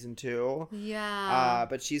hand in season 2. Yeah.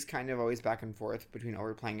 But she's kind of always back and forth between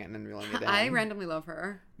overplaying it and then reeling it in. I randomly love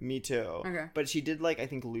her. Me too. Okay. But she did, like, I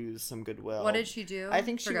think, lose some goodwill. What did she do? I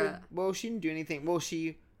think she didn't do anything. Well,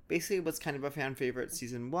 she basically was kind of a fan favorite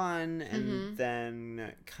season 1, and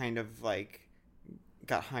then kind of, like,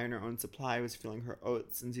 got high on her own supply, was feeling her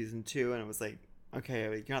oats in season 2, and it was like, okay,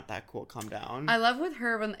 like, you're not that cool, calm down. I love with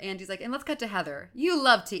her when Andy's like, and let's cut to Heather. You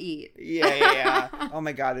love to eat. Yeah. Oh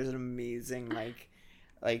my god, there's an amazing,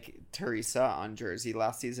 like Teresa on Jersey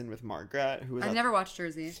last season with Margaret, who was I've never watched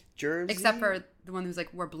Jersey. Except for the one who's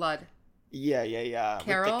like wore blood. Yeah.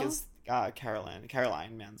 Carol? Caroline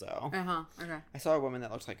Manzo. Okay. I saw a woman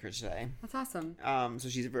that looks like her today. That's awesome. So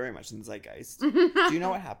she's very much in the zeitgeist. Do you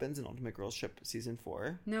know what happens in Ultimate Girls Trip season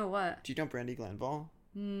 4? No, what? Do you know Brandi Glanville?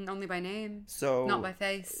 Only by name. So Not by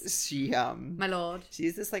face. she My lord.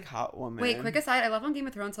 she's this like hot woman. Wait, quick aside. I love on Game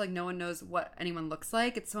of Thrones, like no one knows what anyone looks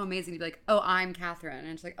like. It's so amazing to be like, oh, I'm Catherine. And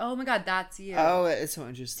it's like, oh my god, that's you. Oh, it's so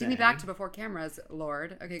interesting. Take me back to before cameras,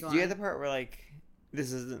 Lord. Okay, go on. Do you get the part where like,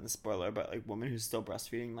 this isn't a spoiler, but like woman who's still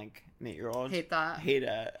breastfeeding like an 8-year-old? Hate that. Hate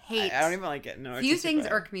it. Hate. I don't even like it. No. Few things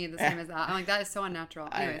irk me the same as that. I'm like, that is so unnatural.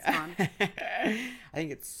 Anyways, go on. I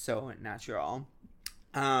think it's so natural.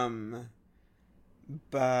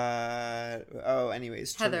 But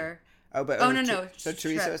anyways, Heather. no. So Strip.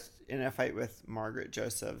 Teresa's in a fight with Margaret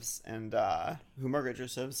Josephs, and who Margaret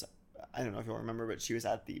Josephs, I don't know if you'll remember, but she was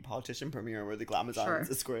at the Politician premiere where the Glamazons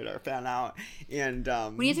escorted our fan out, and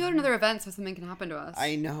we need to go to another event so something can happen to us.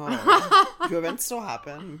 I know. Do events still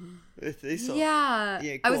happen? They still, yeah.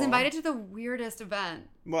 Cool. I was invited to the weirdest event.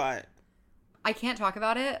 What? I can't talk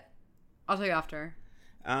about it. I'll tell you after.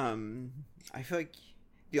 I feel like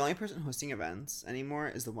the only person hosting events anymore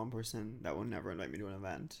is the one person that will never invite me to an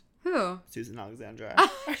event. Who? Susan Alexandra.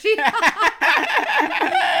 You know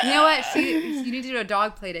what? You need to do a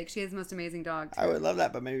dog play date. She has the most amazing dogs. I would love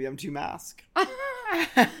that, but maybe I'm too masked.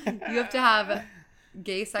 You have to have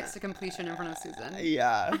gay sex to completion in front of Susan.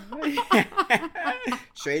 Yeah.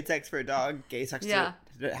 Straight sex for a dog, gay sex to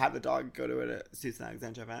have the dog go to a Susan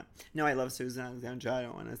Alexandra event. No, I love Susan Alexandra. I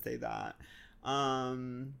don't want to say that.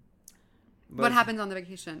 What happens on the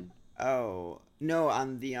vacation? Oh, no,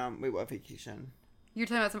 on the, wait, what vacation? You're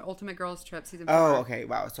talking about some Ultimate Girls Trip season 4. Oh, okay,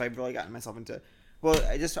 wow. So I've really gotten myself into, well,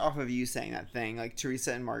 just off of you saying that thing, like,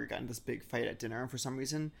 Teresa and Margaret got in this big fight at dinner, and for some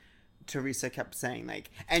reason, Teresa kept saying, like,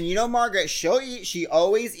 and you know, Margaret, she'll eat, she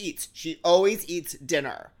always eats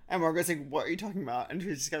dinner. And Margaret's like, what are you talking about? And she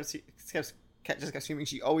just kept screaming,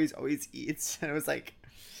 she always eats. And it was like,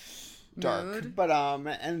 dark. Mood. But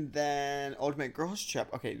and then Ultimate Girls Trip.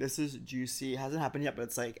 Okay, this is juicy. It hasn't happened yet, but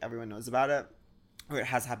it's like everyone knows about it. Or it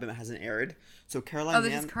has happened, it hasn't aired. So Caroline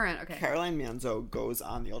this is current. Okay. Caroline Manzo goes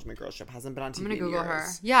on the Ultimate Girls Trip. Hasn't been on TV I'm gonna Google in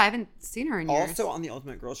years. her. Yeah, I haven't seen her in years. Also on the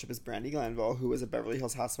Ultimate Girls Trip is Brandi Glanville, who was a Beverly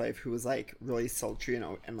Hills housewife who was like really sultry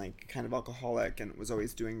and like kind of alcoholic and was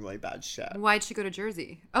always doing really bad shit. Why'd she go to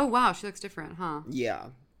Jersey? Oh wow, she looks different, huh? Yeah.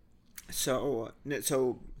 So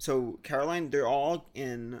Caroline, they're all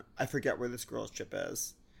in, I forget where this girls trip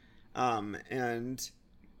is. It's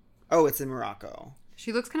in Morocco.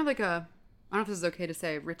 She looks kind of like a, I don't know if this is okay to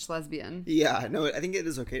say, rich lesbian. Yeah, no, I think it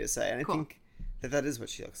is okay to say. And cool. I think that is what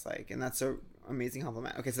she looks like. And that's an amazing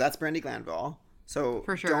compliment. Okay, so that's Brandi Glanville. So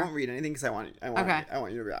for sure. Don't read anything because I want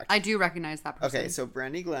you to react. I do recognize that person. Okay, so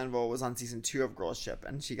Brandi Glanville was on season 2 of Girls Trip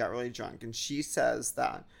and she got really drunk. And she says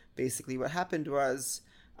that basically what happened was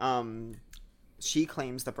she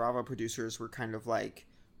claims the Bravo producers were kind of like,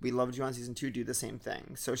 we loved you on season 2, do the same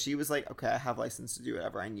thing. So she was like, okay, I have license to do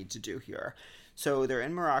whatever I need to do here. So they're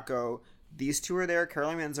in Morocco. These two are there,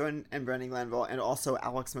 Caroline Manzo and Brandi Glanville, and also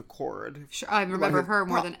Alex McCord. Sure, I remember her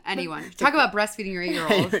more than anyone. Talk about breastfeeding your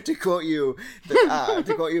 8-year-old. To quote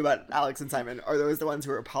you about Alex and Simon, are those the ones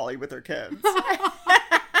who are poly with their kids?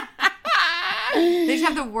 They just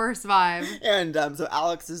have the worst vibe. And so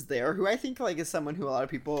Alex is there, who I think like is someone who a lot of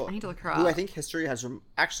people, I need to look her up. who I think history has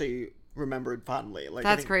actually remembered fondly. Like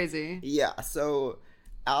that's crazy. Yeah. So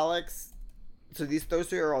Alex, those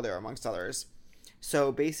three are all there amongst others.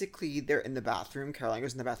 So basically, they're in the bathroom. Caroline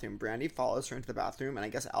goes in the bathroom. Brandi follows her into the bathroom, and I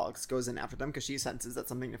guess Alex goes in after them because she senses that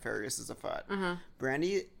something nefarious is afoot.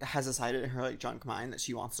 Brandi has decided in her like drunk mind that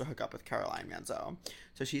she wants to hook up with Caroline Manzo,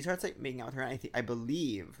 so she starts like making out with her, and I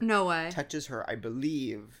believe no way touches her. I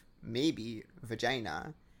believe maybe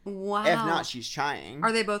vagina. Wow. If not, she's trying.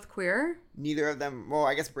 Are they both queer? Neither of them. Well,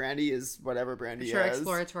 I guess Brandi is whatever Brandi is. Sure,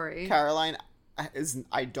 exploratory. Caroline is,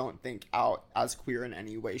 I don't think, out as queer in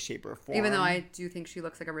any way, shape, or form. Even though I do think she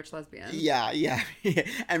looks like a rich lesbian. Yeah.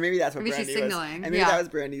 And maybe that's what maybe Brandi she's signaling. was. And maybe that was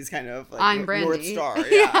Brandi's kind of like I'm Brandi. North Star.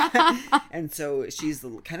 Yeah. And so she's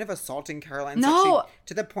kind of assaulting Caroline. No.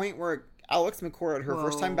 To the point where Alex McCord, her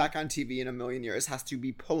first time back on TV in a million years, has to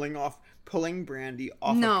be pulling Brandi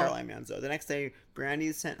off of Caroline Manzo. The next day, Brandi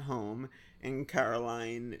is sent home, and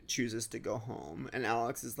Caroline chooses to go home. And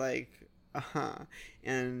Alex is like, but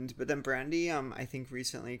then Brandi, I think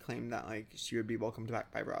recently claimed that like she would be welcomed back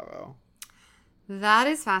by Bravo. That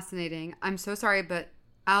is fascinating. I'm so sorry, but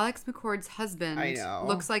Alex McCord's husband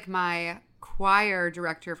looks like my choir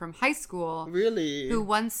director from high school. Really? Who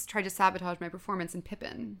once tried to sabotage my performance in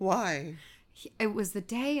Pippin. Why? It was the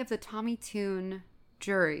day of the Tommy Tune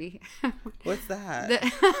jury. What's that?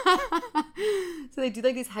 So they do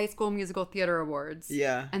like these high school musical theater awards.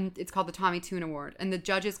 Yeah. And it's called the Tommy Tune Award. And the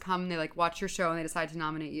judges come and they like watch your show and they decide to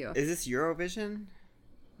nominate you. Is this Eurovision?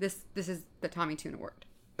 This is the Tommy Tune Award.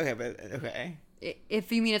 Okay, but okay.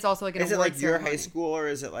 If you mean it's also like an Is it award like your ceremony. high school or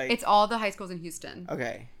is it like? It's all the high schools in Houston.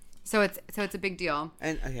 Okay. So it's a big deal.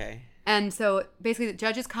 And okay. And so basically the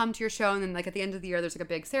judges come to your show and then like at the end of the year there's like a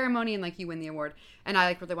big ceremony and like you win the award. And I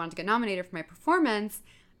like really wanted to get nominated for my performance.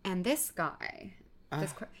 And this guy,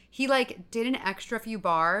 he like did an extra few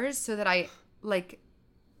bars so that I like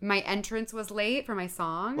my entrance was late for my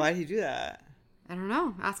song. Why did he do that? I don't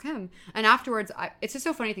know. Ask him. And afterwards, it's just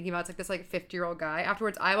so funny thinking about it. It's like this like 50-year-old guy.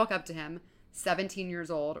 Afterwards, I walk up to him, 17 years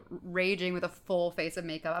old, raging with a full face of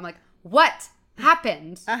makeup. I'm like, what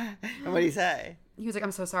happened? And what did he say? He was like,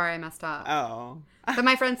 I'm so sorry, I messed up. Oh. But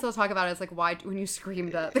my friends still talk about it. It's like, why when you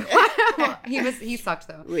screamed at the choir? He sucked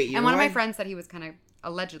though. Wait, and one of my friends said he was kind of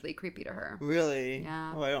allegedly creepy to her. Really?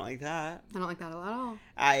 Yeah. Oh, I don't like that. I don't like that at all.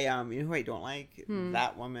 You know who I don't like?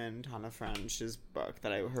 That woman, Tana French's book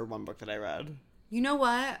her one book that I read. You know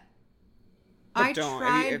what? But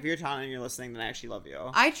if you're Tana and you're listening, then I actually love you.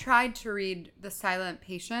 I tried to read The Silent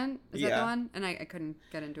Patient. Is that Yeah. the one? And I couldn't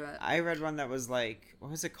get into it. I read one that was like,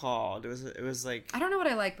 what was it called? It was like, I don't know what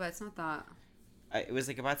I like, but it's not that. it was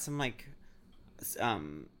like about some like,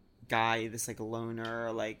 guy, this like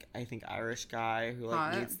loner, like I think Irish guy who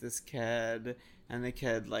like meets this kid, and the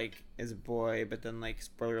kid like is a boy, but then like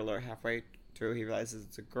spoiler alert, halfway through he realizes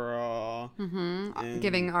it's a girl. Mm-hmm.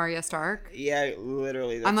 Giving Arya Stark. Yeah,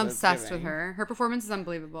 literally. That's I'm what it's obsessed giving. with her. Her performance is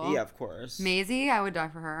unbelievable. Yeah, of course. Maisie, I would die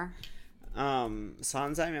for her.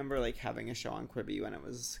 Sansa, I remember like having a show on Quibi when it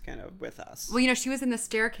was kind of with us. Well, you know, she was in the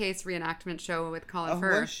Staircase reenactment show with Colin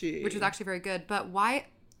Firth, was she? which was actually very good. But why?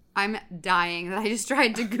 I'm dying that I just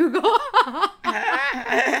tried to Google.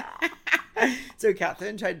 So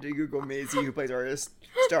Catherine tried to Google Maisie, who plays Arya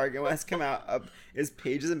Stark, and what's come out up is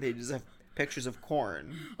pages and pages of pictures of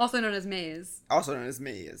corn. Also known as maize. Also known as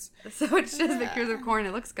maize. So it's just pictures of corn.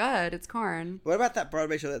 It looks good. It's corn. What about that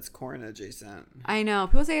Broadway show that's corn adjacent? I know.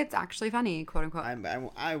 People say it's actually funny, quote unquote.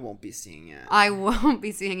 I won't be seeing it. I won't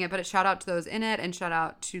be seeing it, but shout out to those in it and shout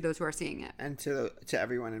out to those who are seeing it. And to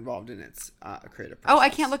everyone involved in its creative process. Oh, I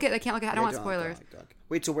can't look at. I don't want spoilers. Don't.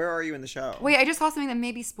 Wait, so where are you in the show? Wait, I just saw something that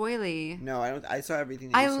may be spoily. No, I don't. I saw everything.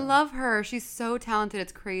 That I you saw. love her. She's so talented.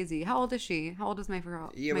 It's crazy. How old is she? How old is my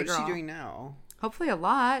girl? Yeah, what is she doing now? Hopefully a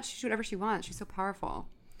lot. She should do whatever she wants. She's so powerful.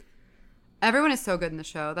 Everyone is so good in the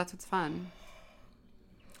show. That's what's fun.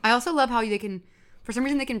 I also love how they can, for some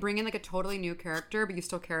reason, they can bring in like a totally new character, but you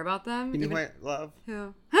still care about them. You know who I love?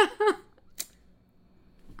 Who?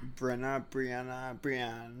 Brienne. Brienne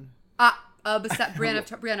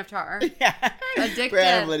of Tar. Yeah. Addicted.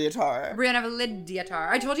 Brienne of Lydia Tar. Brienne of Lydia Tar.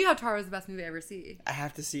 I told you how Tar was the best movie I ever see. I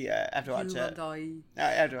have to see it. I have to watch You it. will die. I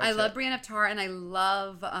have to watch I it. love Brienne of Tar, and I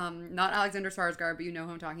love not Alexander Skarsgård, but you know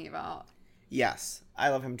who I'm talking about. Yes, I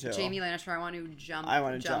love him too. Jamie Lannister. I want to jump. I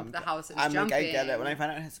want to jump. The house is I'm jumping. like, I get it. When I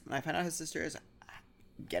find out his sister is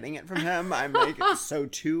getting it from him, I'm like, so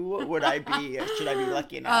too would I be? Should I be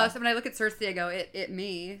lucky enough? So when I look at Cersei, I go, it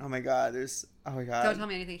me. Oh my god, oh my god. Don't tell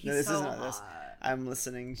me anything. He's this so isn't hot. this. I'm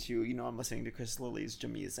listening to Chris Lilly's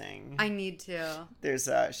Jamizing. I need to. There's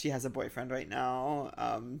she has a boyfriend right now,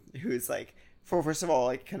 who's like, first of all,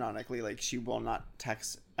 like canonically, like she will not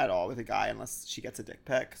text at all with a guy unless she gets a dick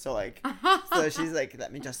pic. So like, so she's like,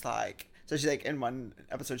 let me just like, so she's like in one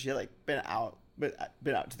episode she had like been out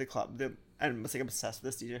to the club, and was like obsessed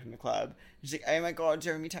with this DJ from the club. And she's like, oh my god,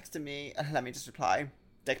 Jeremy texted me, let me just reply.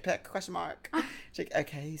 Dick pic? Question mark. She's like,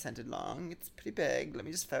 okay, he sent it long. It's pretty big. Let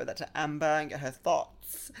me just forward that to Amber and get her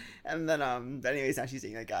thoughts. And then, anyways, now she's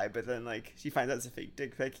seeing a guy, but then, like, she finds out it's a fake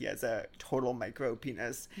dick pic. He has a total micro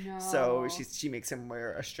penis. No. So she makes him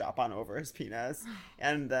wear a strap on over his penis.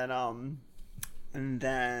 And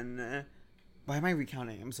then, why am I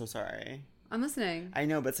recounting? I'm so sorry. I'm listening. I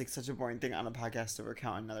know, but it's like such a boring thing on a podcast to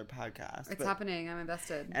recount another podcast. It's happening. I'm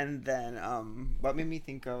invested. And then, what made me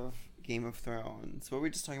think of Game of Thrones? What were we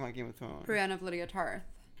just talking about Game of Thrones? Brienne of Lydia Tarth.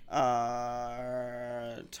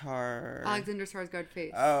 Alexander Skarsgård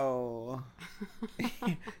face. Oh.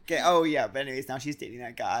 Okay. Oh yeah. But anyways, now she's dating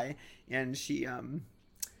that guy, and she was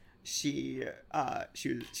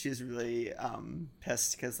really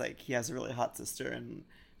pissed because like he has a really hot sister, and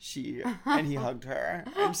he hugged her,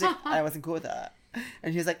 and she's like, I wasn't cool with that,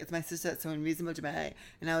 and he was like, it's my sister, it's so unreasonable to me,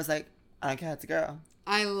 and I was like, I don't care, it's a girl.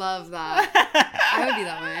 I love that. I would be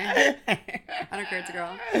that way. I don't care, it's a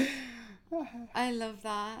girl. I love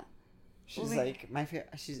that. She's like,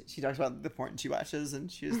 she talks about the porn she watches,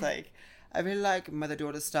 and she was like, I really like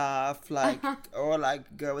mother-daughter stuff, like, or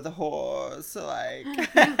like Girl with a Horse, like.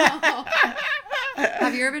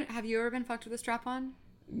 Have you ever been fucked with a strap-on?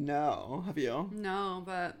 No, have you? No,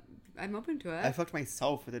 but I'm open to it. I fucked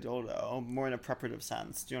myself with a dildo, more in a preparative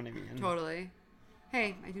sense. Do you know what I mean? Totally.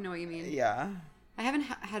 Hey, I do know what you mean. Yeah. I haven't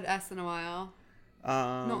had S in a while.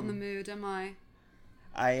 Not in the mood, am I?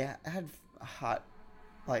 I had hot,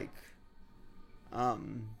 like,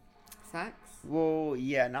 Sex? well,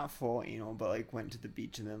 yeah, not full anal, but like went to the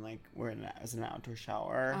beach and then like as an outdoor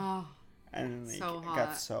shower. Oh, and like so it hot.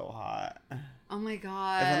 got so hot. oh my That's one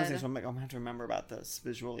of those god. things where I'm like, I'm gonna have to remember about this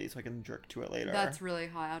visually so I can jerk to it later. That's really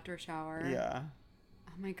hot, outdoor shower. Yeah.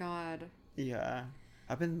 Oh my god. Yeah.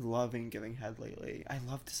 I've been loving giving head lately. I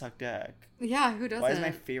love to suck dick. Yeah, who doesn't? Why is it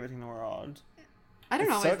my favorite thing in the world? I don't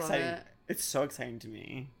It's always so love exciting. it. It's so exciting to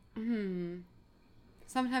me.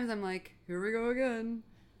 Sometimes I'm like, here we go again.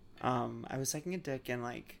 I was sucking a dick and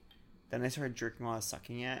like then I started jerking while I was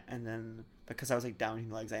sucking it, and then because I was like down between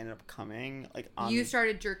the legs I ended up coming like on You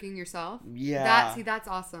started jerking yourself? Yeah. That's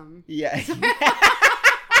awesome. Yeah.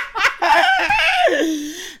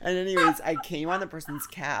 And anyways, I came on the person's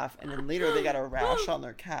calf, and then later they got a rash on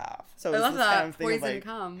their calf. So it I was love this that. kind of thing of, Poison like,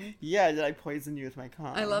 cum. yeah, did I poison you with my cum?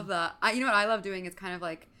 I love that. You know what I love doing is kind of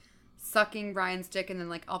like sucking Brian's dick, and then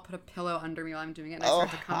like I'll put a pillow under me while I'm doing it, and I start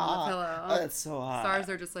to cum on the pillow. Oh, that's so hot. Stars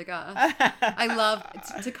are just like us. I love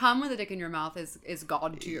to cum with a dick in your mouth is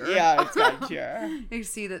God tier. Yeah, it's God tier. You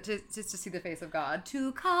see that just to see the face of God.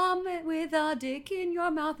 To cum with a dick in your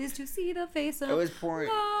mouth is to see the face of It was porn.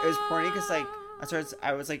 It was porny because like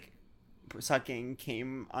I was like sucking,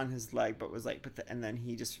 came on his leg, but was like, and then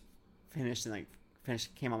he just finished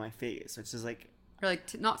came on my face, which is like. Or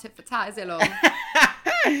like not tit for tat, is it?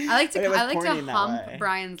 I like to hump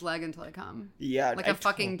Brian's leg until I come. Yeah, like a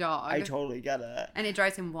fucking dog. I totally get it. And it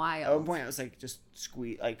drives him wild. At one point, I was like just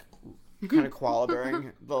kind of koala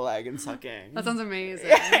bearing the leg and sucking. That sounds amazing.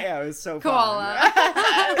 Yeah, it was so koala.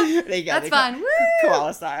 fun. That's fun. Woo!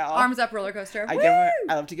 Koala style. Arms up roller coaster. I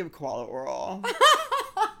love to give koala oral.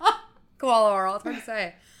 Koala oral. It's hard to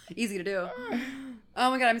say. Easy to do.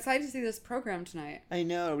 Oh my god, I'm excited to see this program tonight. I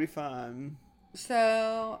know, it'll be fun.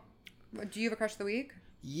 So, do you have a crush of the week?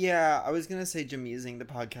 Yeah, I was gonna say Jamizing, the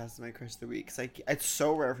podcast is my crush of the week. Cause it's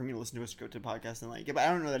so rare for me to listen to a scripted podcast and like it, but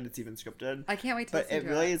I don't know that it's even scripted. I can't wait to but listen to it. But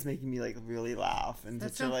it really is making me like really laugh in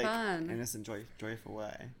That's such so a like fun. innocent, joyful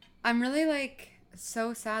way. I'm really like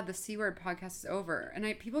so sad the C Word podcast is over, and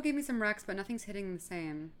people gave me some recs, but nothing's hitting the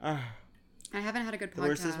same. I haven't had a good podcast. The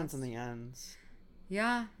worst is when something ends.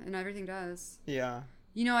 Yeah, and everything does. Yeah.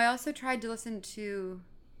 You know, I also tried to listen to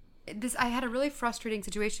this. I had a really frustrating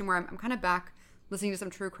situation where I'm kind of back listening to some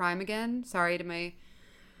true crime again. Sorry to my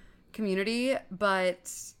community,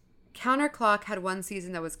 but Counterclock had one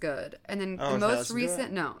season that was good, and then the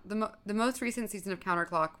most recent season of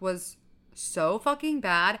Counterclock was so fucking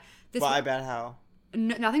bad. Why bad? How?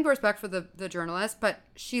 Nothing but respect for the journalist, but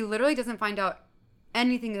she literally doesn't find out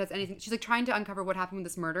anything that has anything. She's like trying to uncover what happened with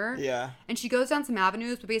this murder. Yeah. And she goes down some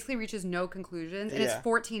avenues, but basically reaches no conclusions. And it's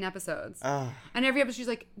 14 episodes. And every episode, she's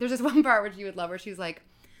like, there's this one part which you would love where she's like,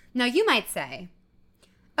 now you might say,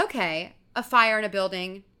 okay, a fire in a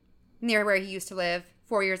building near where he used to live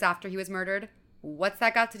 4 years after he was murdered. What's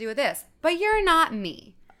that got to do with this? But you're not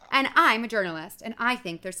me. And I'm a journalist. And I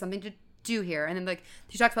think there's something to do here. And then like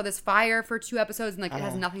she talks about this fire for 2 episodes and like it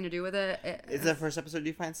has nothing to do with it. Is the first episode, do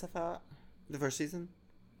you find stuff out? The first season?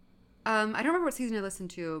 I don't remember what season I listened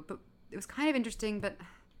to, but it was kind of interesting, but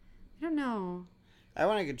I don't know. I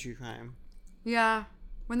want a good true crime. Yeah.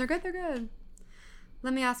 When they're good, they're good.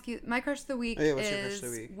 Let me ask you, my crush of the week is crush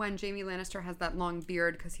of the week? when Jaime Lannister has that long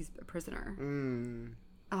beard because he's a prisoner.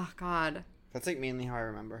 Oh, God. That's like mainly how I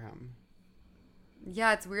remember him.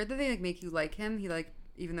 Yeah, it's weird that they like make you like him. He like,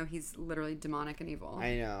 even though he's literally demonic and evil.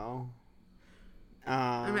 I know.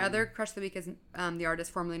 And my other crush of the week is the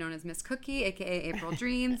artist formerly known as Miss Cookie, aka April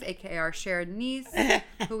Dreams, aka our shared niece,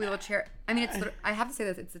 who we will share. I mean, I have to say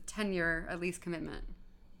this: it's a 10-year at least commitment.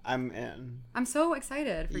 I'm in. I'm so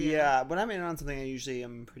excited for you. Yeah, when I'm in on something, I usually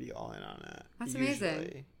am pretty all in on it. That's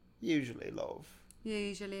amazing. Usually love. Yeah,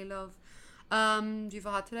 usually love. Do you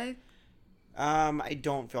feel hot today? I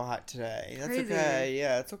don't feel hot today. That's Crazy. okay.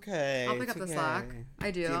 Yeah, it's okay. I'll pick up the slack.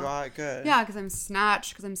 I do. Do you feel hot? Good. Yeah, because I'm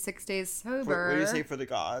snatched, because I'm 6 days sober. What do you say, for the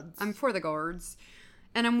gods? I'm for the gourds.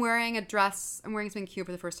 And I'm wearing a dress. I'm wearing something cute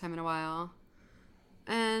for the first time in a while.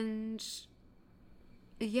 And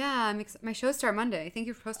yeah, my shows start Monday. Thank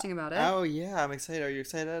you for posting about it. Oh, yeah. I'm excited. Are you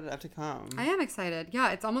excited? I have to come. I am excited.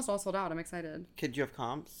 Yeah, it's almost all sold out. I'm excited. Kid, you have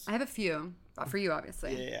comps? I have a few. For you,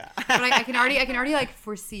 obviously. Yeah. But I can already like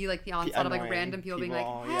foresee like the onslaught of like random people being like,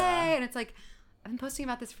 hey, yeah. and it's like, I've been posting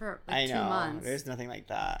about this for like 2 months. There's nothing like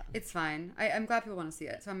that. It's fine. I'm glad people want to see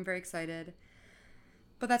it, so I'm very excited.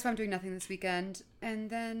 But that's why I'm doing nothing this weekend.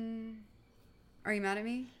 And then, are you mad at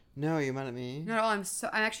me? No, you're mad at me. Not at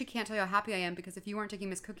all. I actually can't tell you how happy I am because if you weren't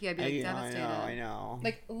taking Miss Cookie, I'd be like devastated. I know.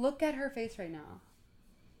 Like, look at her face right now.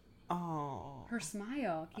 Oh. Her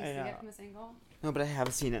smile. Can you I see know. it from this angle? No, but I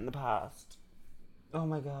have seen it in the past. Oh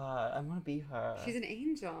my god, I want to be her. She's an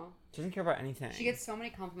angel. She doesn't care about anything. She gets so many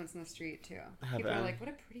compliments in the street too. People are Heaven. like, "What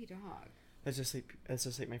a pretty dog." It's just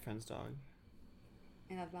like my friend's dog.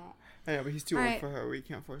 I love that. I know, but he's too All old right. for her. We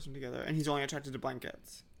can't force them together, and he's only attracted to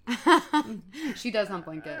blankets. She does hunt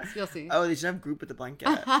blankets. You'll see. Oh, they should have group with the blanket.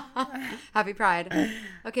 Happy Pride.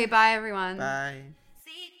 Okay, bye everyone. Bye.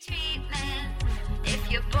 Seek treatment if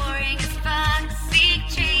you're boring as fuck. Seek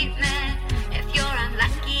treatment.